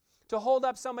 To hold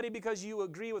up somebody because you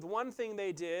agree with one thing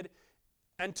they did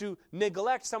and to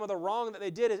neglect some of the wrong that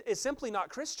they did is simply not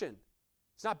Christian.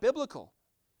 It's not biblical.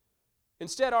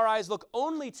 Instead, our eyes look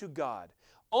only to God,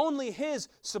 only His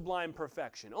sublime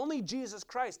perfection, only Jesus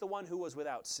Christ, the one who was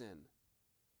without sin.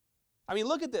 I mean,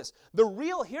 look at this. The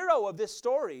real hero of this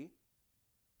story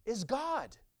is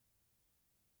God.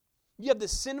 You have the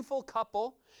sinful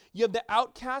couple, you have the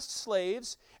outcast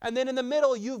slaves, and then in the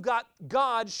middle you've got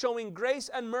God showing grace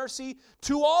and mercy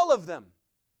to all of them.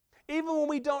 Even when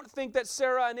we don't think that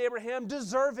Sarah and Abraham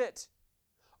deserve it.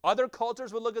 Other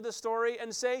cultures would look at this story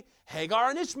and say, Hagar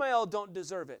and Ishmael don't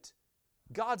deserve it.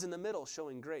 God's in the middle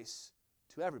showing grace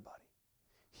to everybody.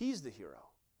 He's the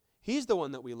hero. He's the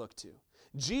one that we look to.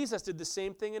 Jesus did the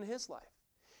same thing in his life.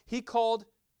 He called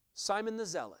Simon the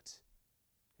Zealot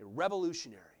a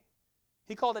revolutionary.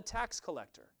 He called a tax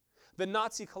collector the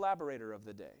Nazi collaborator of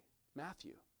the day,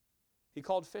 Matthew. He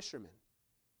called fishermen.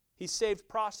 He saved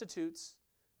prostitutes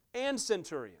and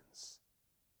centurions,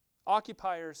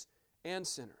 occupiers and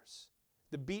sinners,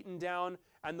 the beaten down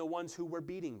and the ones who were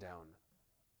beating down,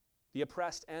 the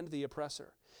oppressed and the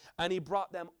oppressor. And he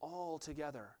brought them all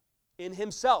together in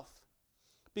himself,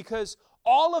 because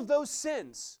all of those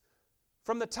sins,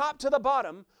 from the top to the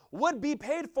bottom, would be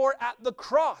paid for at the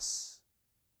cross.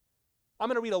 I'm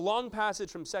going to read a long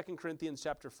passage from 2 Corinthians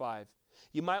chapter 5.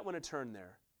 You might want to turn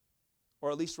there,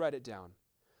 or at least write it down.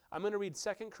 I'm going to read 2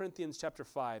 Corinthians chapter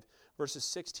 5, verses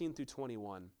 16 through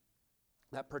 21.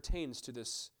 That pertains to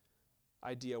this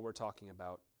idea we're talking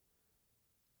about.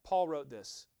 Paul wrote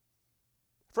this: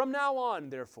 "From now on,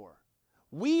 therefore,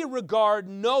 we regard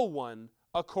no one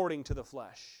according to the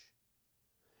flesh.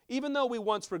 Even though we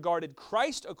once regarded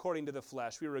Christ according to the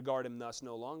flesh, we regard him thus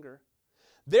no longer.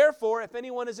 Therefore, if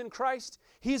anyone is in Christ,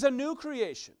 he's a new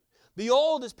creation. The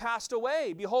old is passed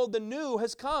away. Behold, the new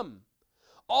has come.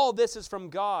 All this is from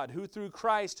God, who through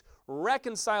Christ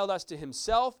reconciled us to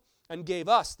himself and gave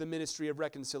us the ministry of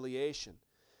reconciliation.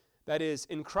 That is,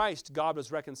 in Christ, God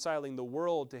was reconciling the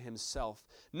world to himself,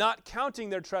 not counting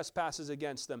their trespasses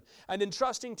against them, and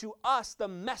entrusting to us the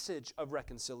message of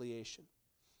reconciliation.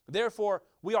 Therefore,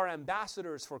 we are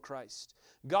ambassadors for Christ,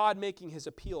 God making his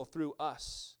appeal through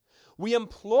us. We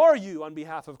implore you on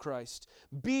behalf of Christ,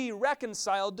 be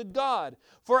reconciled to God.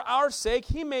 For our sake,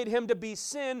 he made him to be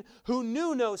sin who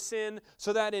knew no sin,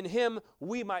 so that in him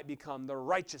we might become the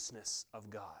righteousness of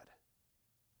God."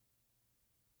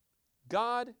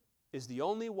 God is the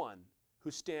only one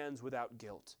who stands without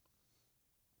guilt.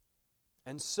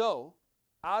 And so,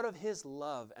 out of his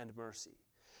love and mercy,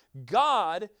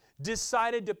 God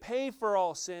decided to pay for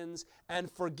all sins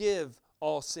and forgive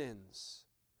all sins.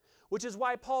 Which is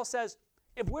why Paul says,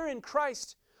 if we're in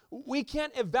Christ, we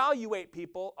can't evaluate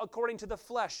people according to the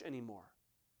flesh anymore.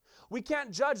 We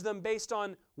can't judge them based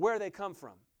on where they come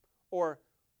from, or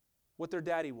what their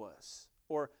daddy was,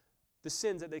 or the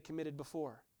sins that they committed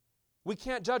before. We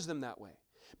can't judge them that way,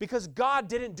 because God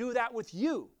didn't do that with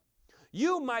you.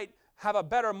 You might have a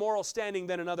better moral standing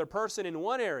than another person in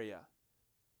one area,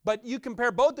 but you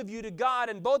compare both of you to God,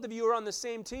 and both of you are on the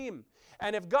same team.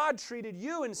 And if God treated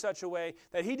you in such a way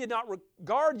that he did not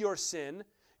regard your sin,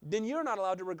 then you're not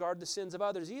allowed to regard the sins of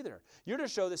others either. You're to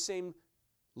show the same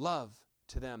love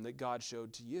to them that God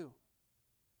showed to you.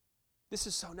 This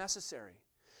is so necessary,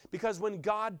 because when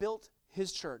God built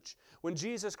his church, when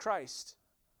Jesus Christ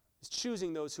is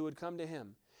choosing those who would come to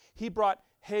him, he brought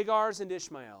Hagars and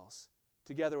Ishmaels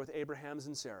together with Abrahams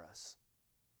and Sarahs.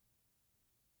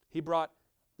 He brought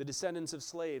the descendants of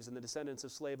slaves and the descendants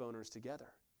of slave owners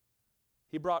together.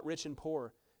 He brought rich and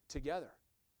poor together.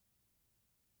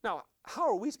 Now, how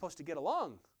are we supposed to get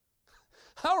along?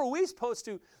 How are we supposed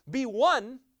to be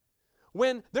one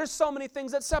when there's so many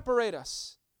things that separate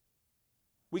us?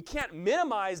 We can't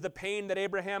minimize the pain that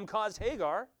Abraham caused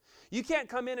Hagar. You can't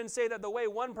come in and say that the way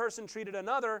one person treated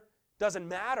another doesn't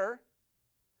matter.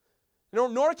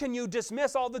 Nor can you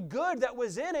dismiss all the good that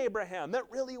was in Abraham,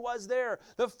 that really was there.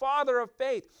 The father of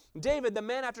faith. David, the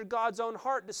man after God's own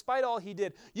heart, despite all he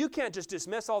did. You can't just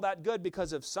dismiss all that good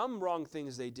because of some wrong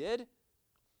things they did.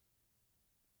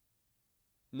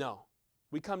 No.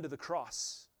 We come to the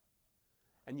cross,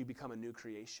 and you become a new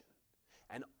creation.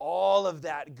 And all of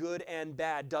that good and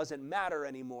bad doesn't matter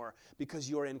anymore, because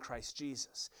you're in Christ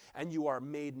Jesus. And you are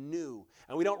made new.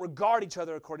 And we don't regard each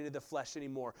other according to the flesh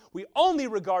anymore. We only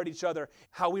regard each other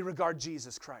how we regard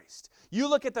Jesus Christ. You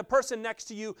look at the person next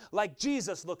to you like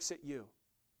Jesus looks at you.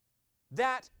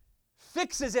 That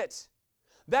fixes it.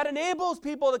 That enables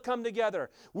people to come together.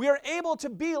 We are able to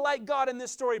be like God in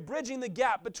this story, bridging the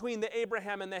gap between the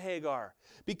Abraham and the Hagar,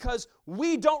 because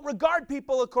we don't regard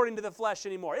people according to the flesh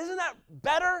anymore. Isn't that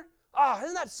better?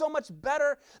 Isn't that so much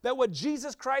better that what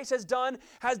Jesus Christ has done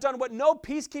what no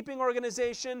peacekeeping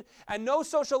organization and no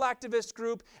social activist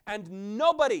group and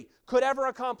nobody could ever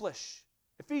accomplish?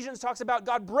 Ephesians talks about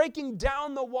God breaking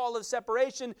down the wall of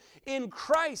separation in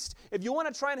Christ. If you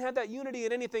want to try and have that unity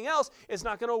in anything else, it's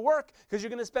not going to work, because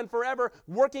you're going to spend forever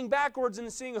working backwards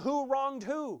and seeing who wronged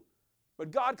who.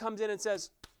 But God comes in and says,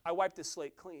 I wiped this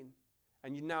slate clean,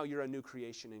 and now you're a new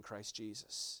creation in Christ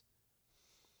Jesus.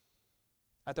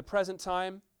 At the present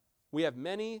time, we have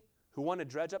many who want to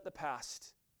dredge up the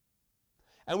past,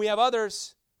 and we have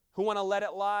others who want to let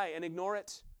it lie and ignore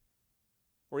it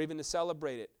or even to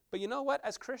celebrate it. But you know what?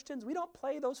 As Christians, we don't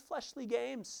play those fleshly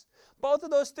games. Both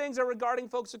of those things are regarding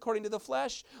folks according to the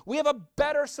flesh. We have a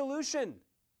better solution,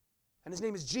 and his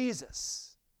name is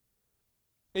Jesus.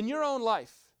 In your own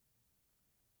life,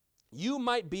 you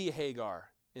might be Hagar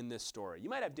in this story. You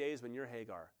might have days when you're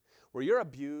Hagar, where you're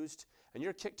abused and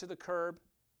you're kicked to the curb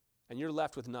and you're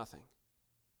left with nothing.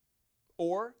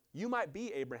 Or you might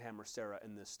be Abraham or Sarah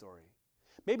in this story.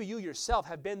 Maybe you yourself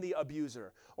have been the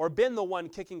abuser, or been the one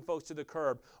kicking folks to the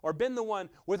curb, or been the one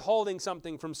withholding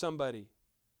something from somebody.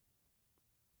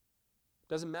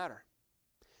 Doesn't matter.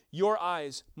 Your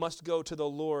eyes must go to the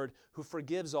Lord who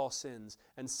forgives all sins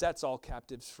and sets all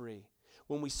captives free.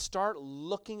 When we start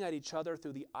looking at each other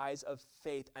through the eyes of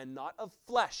faith and not of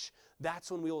flesh, that's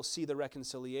when we will see the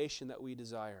reconciliation that we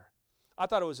desire. I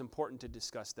thought it was important to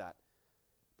discuss that,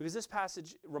 because this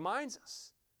passage reminds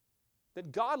us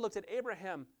that God looked at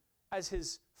Abraham as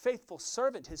his faithful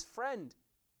servant, his friend,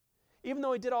 even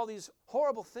though he did all these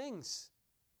horrible things.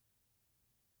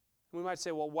 We might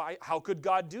say, well, why? How could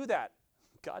God do that?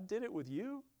 God did it with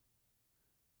you.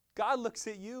 God looks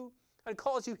at you and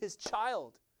calls you his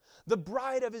child, the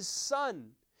bride of his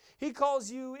son. He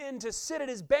calls you in to sit at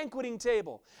his banqueting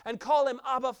table and call him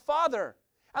Abba, Father.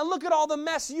 And look at all the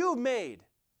mess you've made.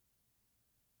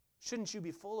 Shouldn't you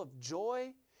be full of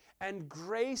joy and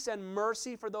grace and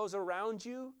mercy for those around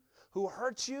you who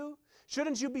hurt you?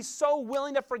 Shouldn't you be so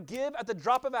willing to forgive at the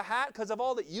drop of a hat because of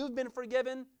all that you've been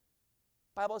forgiven?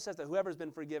 The Bible says that whoever's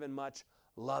been forgiven much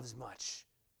loves much.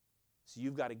 So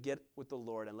you've got to get with the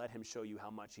Lord and let him show you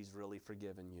how much he's really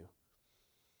forgiven you.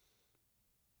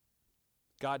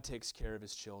 God takes care of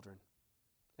his children.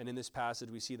 And in this passage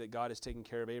we see that God is taking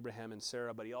care of Abraham and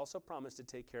Sarah, but he also promised to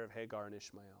take care of Hagar and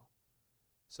Ishmael.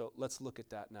 So let's look at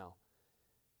that now.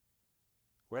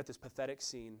 We're at this pathetic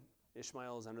scene.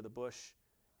 Ishmael is under the bush.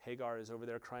 Hagar is over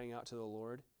there crying out to the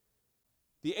Lord.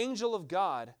 The angel of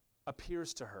God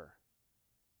appears to her.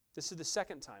 This is the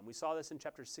second time. We saw this in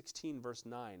chapter 16, verse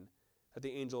 9, that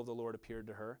the angel of the Lord appeared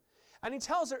to her. And he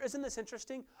tells her, isn't this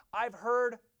interesting? I've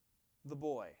heard the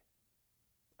boy.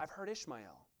 I've heard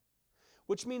Ishmael.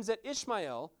 Which means that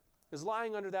Ishmael is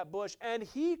lying under that bush, and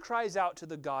he cries out to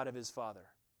the God of his father.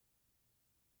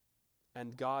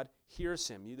 And God hears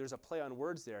him. There's a play on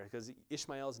words there, because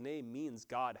Ishmael's name means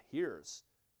God hears.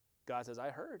 God says,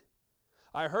 I heard.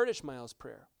 I heard Ishmael's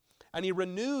prayer. And he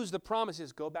renews the promise. He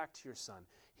says, go back to your son.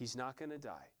 He's not going to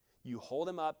die. You hold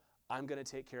him up. I'm going to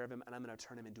take care of him, and I'm going to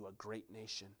turn him into a great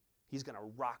nation. He's going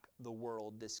to rock the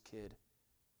world, this kid.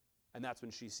 And that's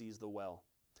when she sees the well.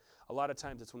 A lot of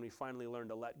times it's when we finally learn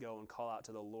to let go and call out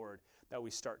to the Lord that we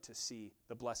start to see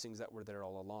the blessings that were there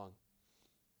all along.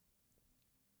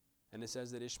 And it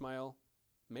says that Ishmael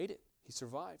made it. He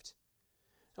survived.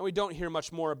 And we don't hear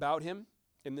much more about him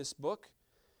in this book.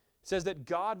 It says that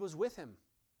God was with him.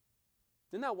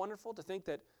 Isn't that wonderful to think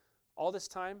that all this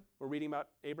time we're reading about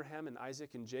Abraham and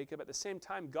Isaac and Jacob? At the same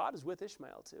time, God is with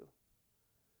Ishmael too.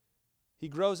 He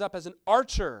grows up as an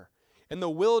archer in the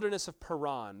wilderness of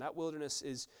Paran. That wilderness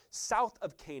is south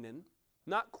of Canaan,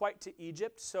 not quite to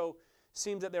Egypt. So it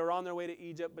seems that they were on their way to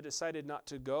Egypt but decided not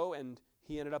to go, and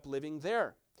he ended up living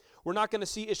there. We're not going to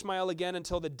see Ishmael again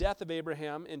until the death of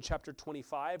Abraham in chapter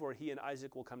 25, where he and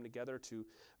Isaac will come together to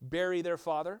bury their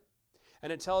father.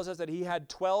 And it tells us that he had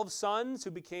 12 sons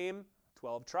who became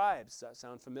 12 tribes. Does that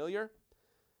sound familiar?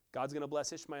 God's going to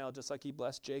bless Ishmael just like he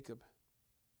blessed Jacob.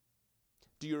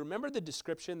 Do you remember the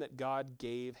description that God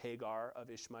gave Hagar of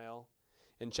Ishmael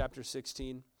in chapter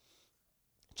 16?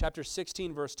 Chapter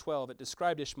 16, verse 12, it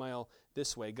described Ishmael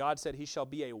this way. God said, he shall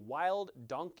be a wild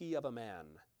donkey of a man.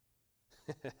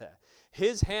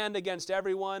 His hand against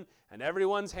everyone, and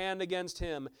everyone's hand against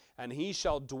him, and he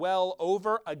shall dwell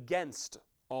over against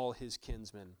all his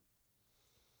kinsmen.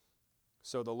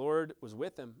 So the Lord was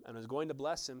with him and was going to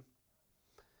bless him.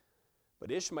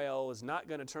 But Ishmael was not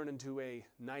going to turn into a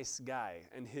nice guy,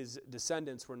 and his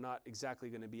descendants were not exactly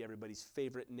going to be everybody's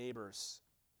favorite neighbors.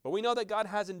 But we know that God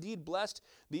has indeed blessed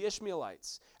the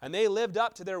Ishmaelites, and they lived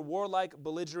up to their warlike,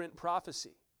 belligerent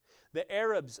prophecy. The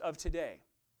Arabs of today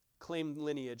claimed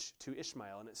lineage to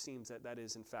Ishmael, and it seems that that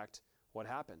is, in fact, what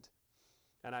happened.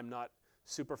 And I'm not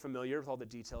super familiar with all the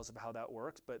details of how that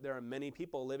works, but there are many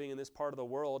people living in this part of the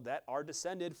world that are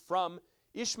descended from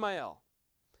Ishmael.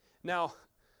 Now,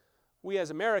 we as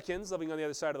Americans living on the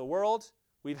other side of the world,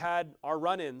 we've had our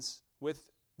run-ins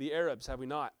with the Arabs, have we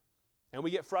not? And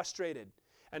we get frustrated.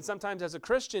 And sometimes as a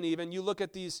Christian even, you look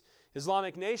at these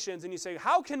Islamic nations and you say,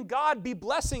 how can God be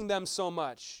blessing them so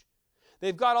much?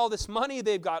 They've got all this money,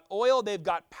 they've got oil, they've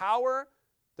got power.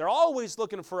 They're always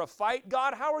looking for a fight.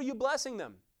 God, how are you blessing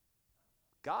them?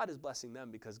 God is blessing them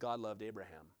because God loved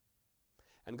Abraham.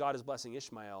 And God is blessing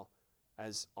Ishmael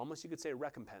as almost you could say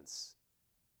recompense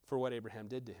for what Abraham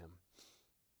did to him.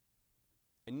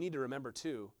 And you need to remember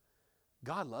too,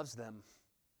 God loves them.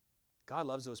 God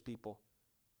loves those people.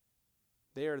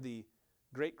 They are the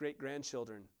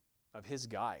great-great-grandchildren of his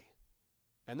guy.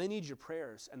 And they need your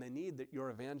prayers, and they need your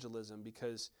evangelism,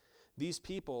 because these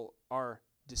people are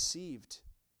deceived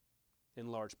in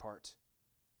large part.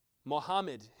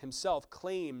 Muhammad himself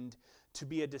claimed to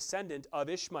be a descendant of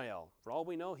Ishmael. For all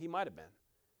we know, he might have been.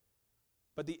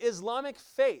 But the Islamic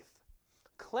faith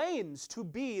claims to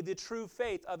be the true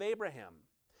faith of Abraham.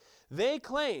 They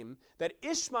claim that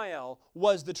Ishmael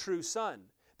was the true son,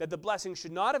 that the blessing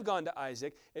should not have gone to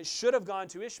Isaac, it should have gone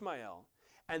to Ishmael.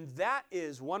 And that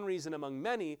is one reason among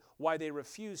many why they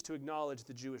refuse to acknowledge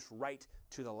the Jewish right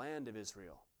to the land of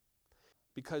Israel.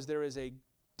 Because there is a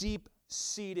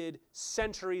deep-seated,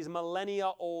 centuries,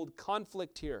 millennia-old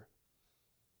conflict here.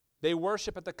 They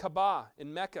worship at the Kaaba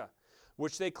in Mecca,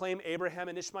 which they claim Abraham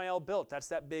and Ishmael built. That's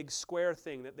that big square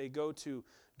thing that they go to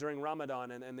during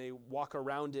Ramadan, and they walk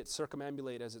around it,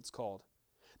 circumambulate as it's called.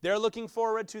 They're looking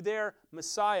forward to their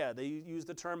Messiah. They use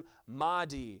the term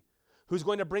Mahdi, who's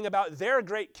going to bring about their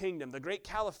great kingdom, the great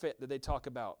caliphate that they talk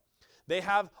about. They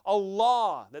have a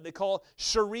law that they call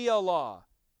Sharia law.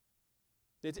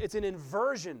 It's an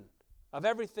inversion of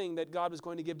everything that God was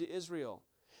going to give to Israel.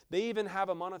 They even have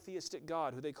a monotheistic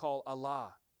God who they call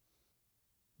Allah.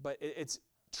 But it's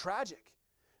tragic,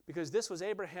 because this was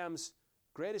Abraham's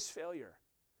greatest failure.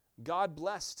 God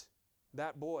blessed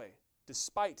that boy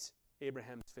despite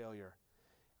Abraham's failure.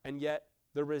 And yet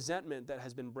the resentment that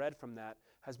has been bred from that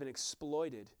has been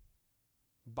exploited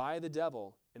by the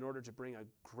devil in order to bring a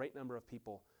great number of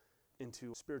people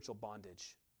into spiritual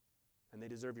bondage. And they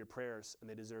deserve your prayers, and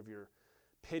they deserve your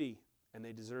pity, and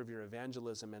they deserve your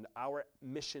evangelism and our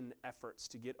mission efforts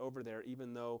to get over there,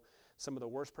 even though some of the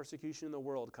worst persecution in the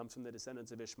world comes from the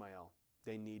descendants of Ishmael.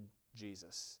 They need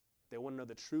Jesus. They want to know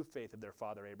the true faith of their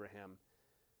father Abraham,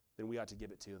 then we ought to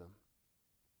give it to them.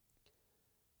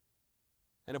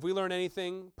 And if we learn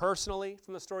anything personally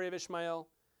from the story of Ishmael,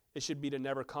 it should be to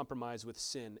never compromise with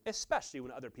sin, especially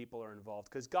when other people are involved,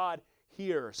 because God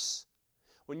hears.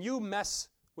 When you mess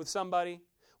with somebody,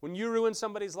 when you ruin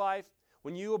somebody's life,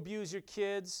 when you abuse your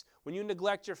kids, when you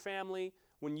neglect your family,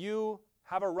 when you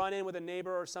have a run-in with a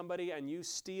neighbor or somebody and you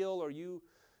steal or you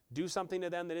do something to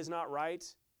them that is not right,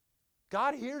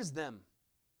 God hears them.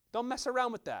 Don't mess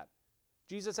around with that.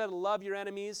 Jesus said, love your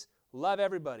enemies, love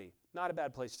everybody. Not a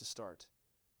bad place to start.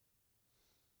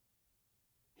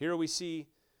 Here we see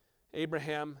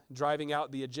Abraham driving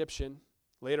out the Egyptian.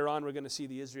 Later on, we're going to see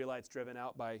the Israelites driven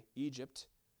out by Egypt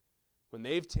when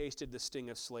they've tasted the sting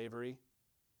of slavery.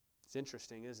 It's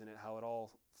interesting, isn't it, how it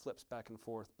all flips back and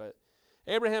forth. But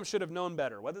Abraham should have known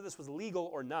better. Whether this was legal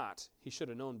or not, he should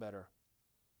have known better.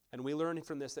 And we learn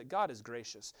from this that God is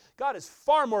gracious. God is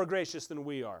far more gracious than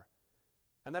we are.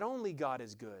 And that only God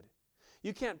is good.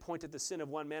 You can't point at the sin of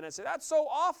one man and say, that's so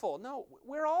awful. No,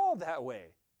 we're all that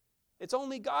way. It's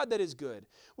only God that is good.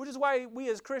 Which is why we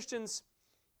as Christians,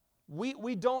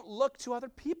 we don't look to other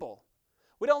people.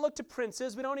 We don't look to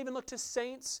princes. We don't even look to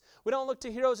saints. We don't look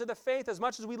to heroes of the faith as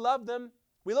much as we love them.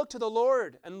 We look to the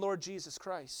Lord and Lord Jesus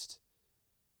Christ.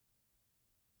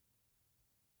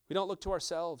 We don't look to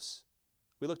ourselves.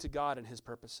 We look to God and his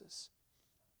purposes.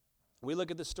 We look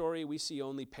at the story, we see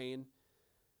only pain.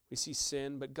 We see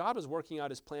sin. But God was working out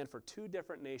his plan for two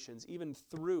different nations, even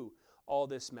through all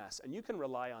this mess. And you can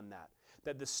rely on that.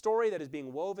 That the story that is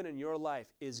being woven in your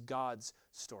life is God's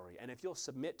story. And if you'll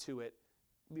submit to it,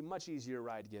 it'll be a much easier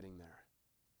ride getting there.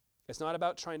 It's not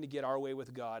about trying to get our way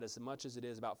with God as much as it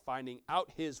is about finding out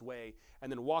his way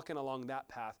and then walking along that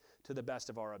path to the best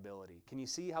of our ability. Can you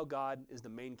see how God is the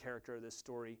main character of this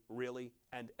story, really?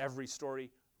 And every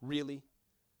story, really?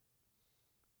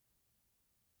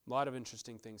 A lot of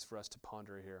interesting things for us to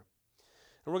ponder here.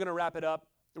 And we're going to wrap it up.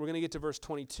 We're going to get to verse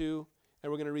 22,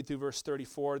 and we're going to read through verse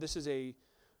 34.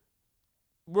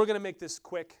 We're going to make this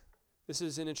quick. This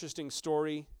is an interesting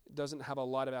story. It doesn't have a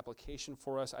lot of application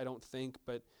for us, I don't think,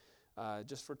 but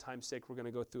just for time's sake, we're going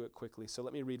to go through it quickly. So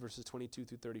let me read verses 22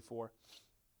 through 34.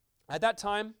 At that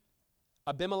time,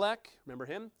 Abimelech, remember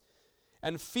him,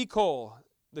 and Phicol,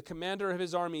 the commander of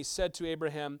his army, said to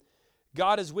Abraham,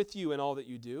 God is with you in all that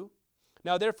you do.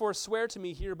 Now therefore swear to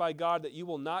me here by God that you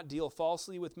will not deal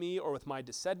falsely with me or with my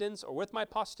descendants or with my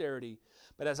posterity,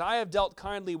 but as I have dealt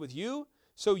kindly with you,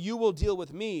 so you will deal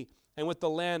with me and with the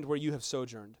land where you have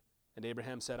sojourned. And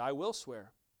Abraham said, I will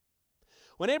swear.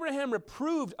 When Abraham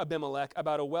reproved Abimelech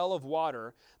about a well of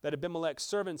water that Abimelech's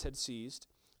servants had seized,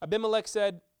 Abimelech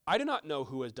said, I do not know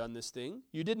who has done this thing.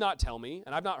 You did not tell me,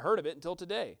 and I've not heard of it until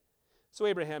today. So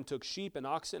Abraham took sheep and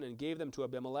oxen and gave them to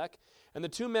Abimelech, and the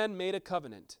two men made a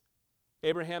covenant.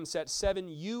 Abraham set 7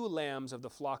 ewe lambs of the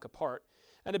flock apart,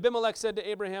 and Abimelech said to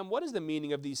Abraham, "What is the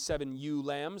meaning of these 7 ewe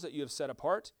lambs that you have set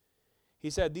apart?" He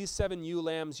said, "These 7 ewe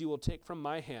lambs you will take from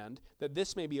my hand, that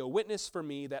this may be a witness for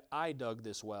me that I dug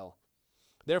this well."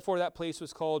 Therefore that place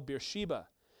was called Beersheba,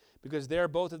 because there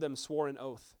both of them swore an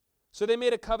oath. So they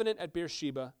made a covenant at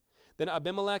Beersheba. Then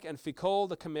Abimelech and Phicol,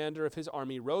 the commander of his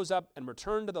army, rose up and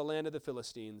returned to the land of the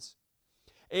Philistines.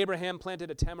 Abraham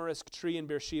planted a tamarisk tree in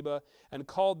Beersheba and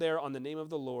called there on the name of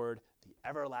the Lord, the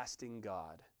everlasting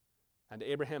God. And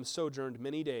Abraham sojourned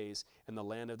many days in the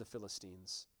land of the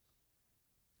Philistines.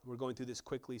 We're going through this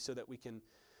quickly so that we can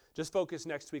just focus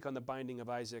next week on the binding of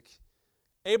Isaac.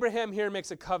 Abraham here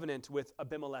makes a covenant with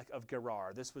Abimelech of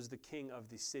Gerar. This was the king of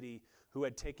the city who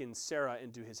had taken Sarah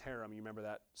into his harem. You remember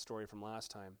that story from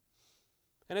last time.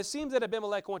 And it seems that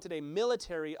Abimelech wanted a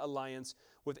military alliance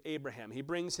with Abraham. He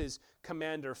brings his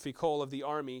commander, Phicol, of the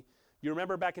army. You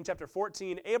remember back in chapter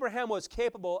 14, Abraham was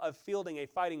capable of fielding a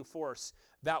fighting force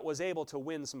that was able to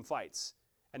win some fights.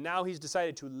 And now he's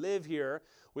decided to live here.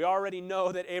 We already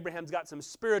know that Abraham's got some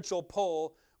spiritual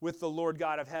pull with the Lord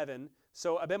God of heaven.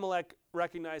 So Abimelech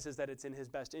recognizes that it's in his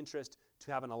best interest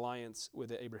to have an alliance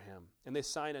with Abraham. And they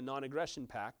sign a non-aggression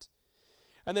pact.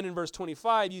 And then in verse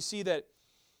 25, you see that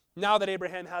now that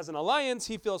Abraham has an alliance,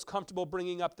 he feels comfortable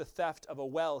bringing up the theft of a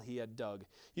well he had dug.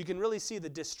 You can really see the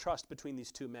distrust between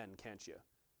these two men, can't you?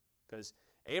 Because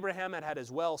Abraham had had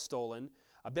his well stolen.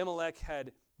 Abimelech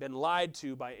had been lied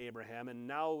to by Abraham, and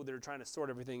now they're trying to sort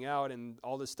everything out, and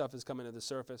all this stuff is coming to the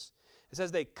surface. It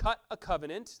says they cut a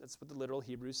covenant. That's what the literal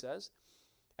Hebrew says.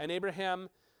 And Abraham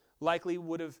likely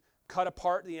would have cut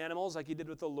apart the animals like he did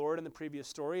with the Lord in the previous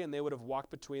story, and they would have walked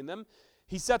between them.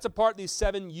 He sets apart these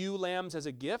 7 ewe lambs as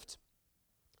a gift,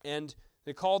 and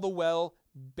they call the well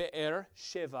Be'er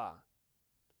Sheva.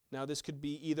 Now this could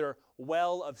be either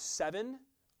well of 7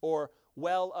 or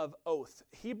well of oath.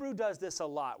 Hebrew does this a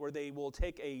lot, where they will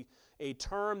take a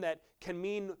term that can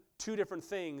mean 2 different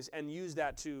things and use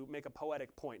that to make a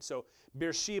poetic point. So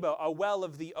Beersheba, a well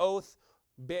of the oath.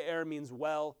 Be'er means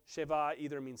well. Sheva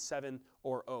either means 7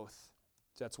 or oath.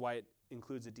 So that's why it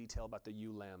includes a detail about the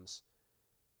ewe lambs.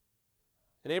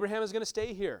 And Abraham is going to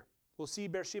stay here. We'll see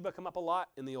Beersheba come up a lot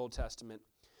in the Old Testament.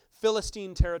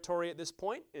 Philistine territory at this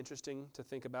point. Interesting to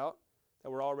think about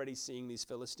that we're already seeing these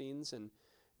Philistines and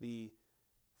the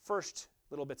first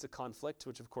little bits of conflict,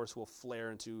 which of course will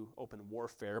flare into open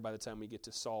warfare by the time we get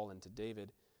to Saul and to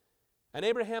David. And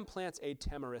Abraham plants a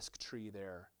tamarisk tree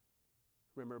there.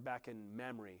 Remember back in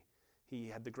Mamre, he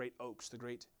had the great oaks, the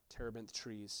great terebinth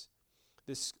trees.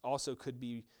 This also could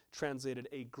be translated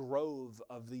a grove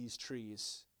of these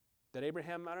trees. That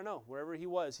Abraham, I don't know, wherever he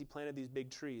was, he planted these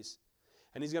big trees.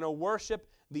 And he's going to worship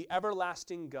the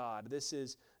everlasting God. This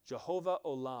is Jehovah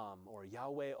Olam, or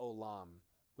Yahweh Olam,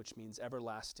 which means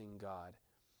everlasting God.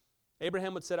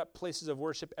 Abraham would set up places of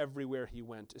worship everywhere he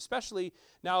went, especially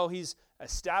now he's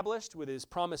established with his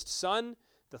promised son.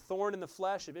 The thorn in the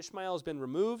flesh of Ishmael has been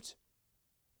removed,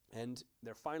 and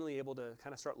they're finally able to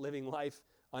kind of start living life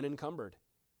unencumbered.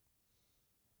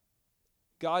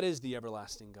 God is the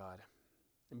everlasting God,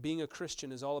 and being a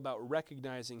Christian is all about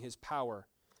recognizing his power,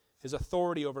 his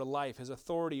authority over life, his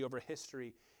authority over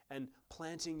history, and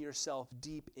planting yourself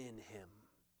deep in him.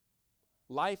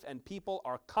 Life and people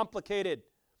are complicated.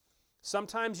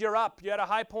 Sometimes you're up, you're at a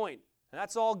high point, and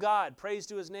that's all God, praise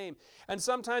to his name. And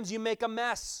sometimes you make a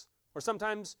mess, or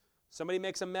sometimes somebody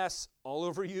makes a mess all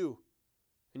over you,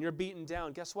 and you're beaten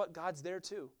down. Guess what? God's there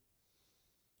too.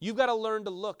 You've got to learn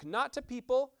to look not to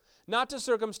people, not to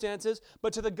circumstances,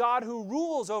 but to the God who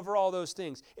rules over all those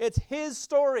things. It's his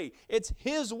story. It's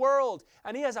his world,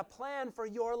 and he has a plan for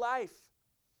your life.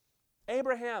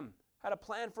 Abraham had a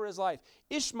plan for his life.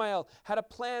 Ishmael had a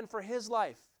plan for his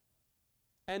life.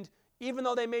 And even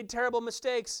though they made terrible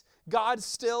mistakes, God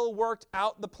still worked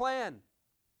out the plan.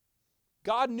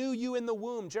 God knew you in the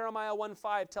womb. Jeremiah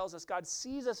 1:5 tells us God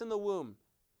sees us in the womb.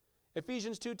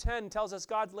 Ephesians 2:10 tells us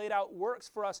God's laid out works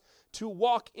for us to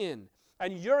walk in.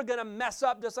 And you're going to mess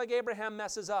up just like Abraham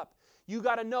messes up. You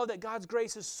got to know that God's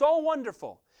grace is so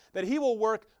wonderful that he will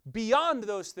work beyond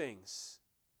those things.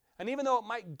 And even though it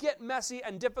might get messy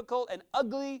and difficult and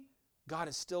ugly, God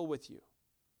is still with you.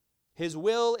 His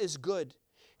will is good.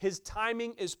 His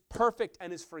timing is perfect,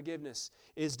 and his forgiveness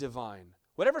is divine.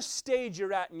 Whatever stage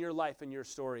you're at in your life and your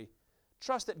story,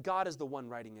 trust that God is the one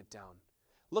writing it down.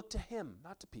 Look to him,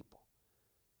 not to people.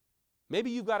 Maybe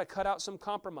you've got to cut out some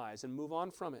compromise and move on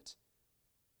from it.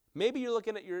 Maybe you're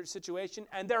looking at your situation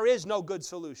and there is no good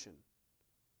solution.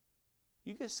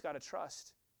 You just got to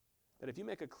trust that if you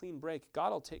make a clean break,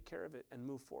 God will take care of it and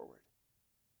move forward.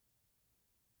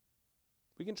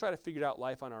 We can try to figure out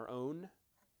life on our own,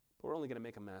 but we're only going to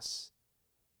make a mess.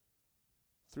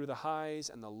 Through the highs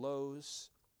and the lows,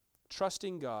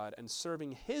 trusting God and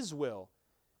serving His will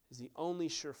is the only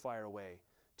surefire way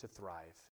to thrive.